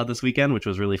existence this weekend, which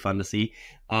was really fun to see.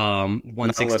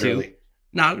 1-6-2.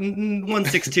 Not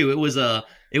 1-6-2.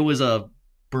 It was a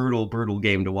brutal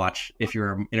game to watch if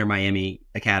you're an Inter Miami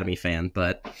Academy fan,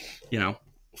 but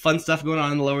fun stuff going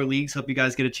on in the lower leagues. Hope you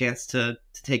guys get a chance to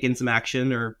take in some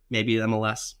action, or maybe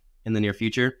MLS in the near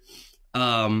future.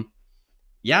 Beyond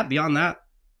that,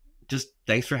 just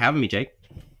thanks for having me, Jake.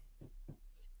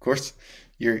 Of course,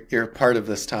 you're part of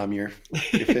this, Tom. You're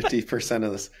 50%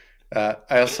 of this.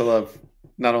 I also love,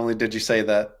 not only did you say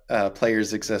that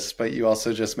players exist, but you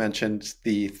also just mentioned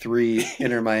the 3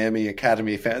 Inter Miami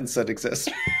Academy fans that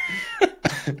exist.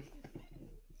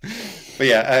 But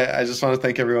yeah, I just want to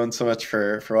thank everyone so much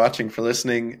for watching, for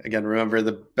listening. Again, remember,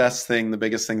 the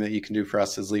biggest thing that you can do for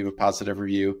us is leave a positive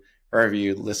review wherever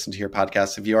you listen to your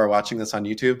podcast. If you are watching this on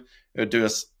YouTube, it would do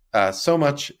us so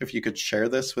much if you could share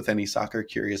this with any soccer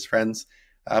curious friends.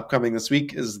 Upcoming this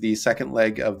week is the second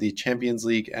leg of the Champions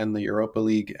League and the Europa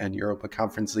League and Europa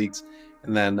Conference Leagues.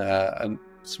 And then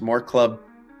some more club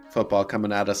football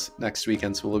coming at us next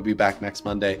weekend. So we'll be back next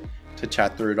Monday to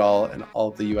chat through it all and all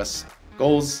of the U.S.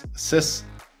 goals, assists,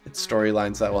 and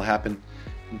storylines that will happen.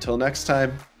 Until next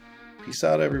time, peace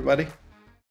out, everybody.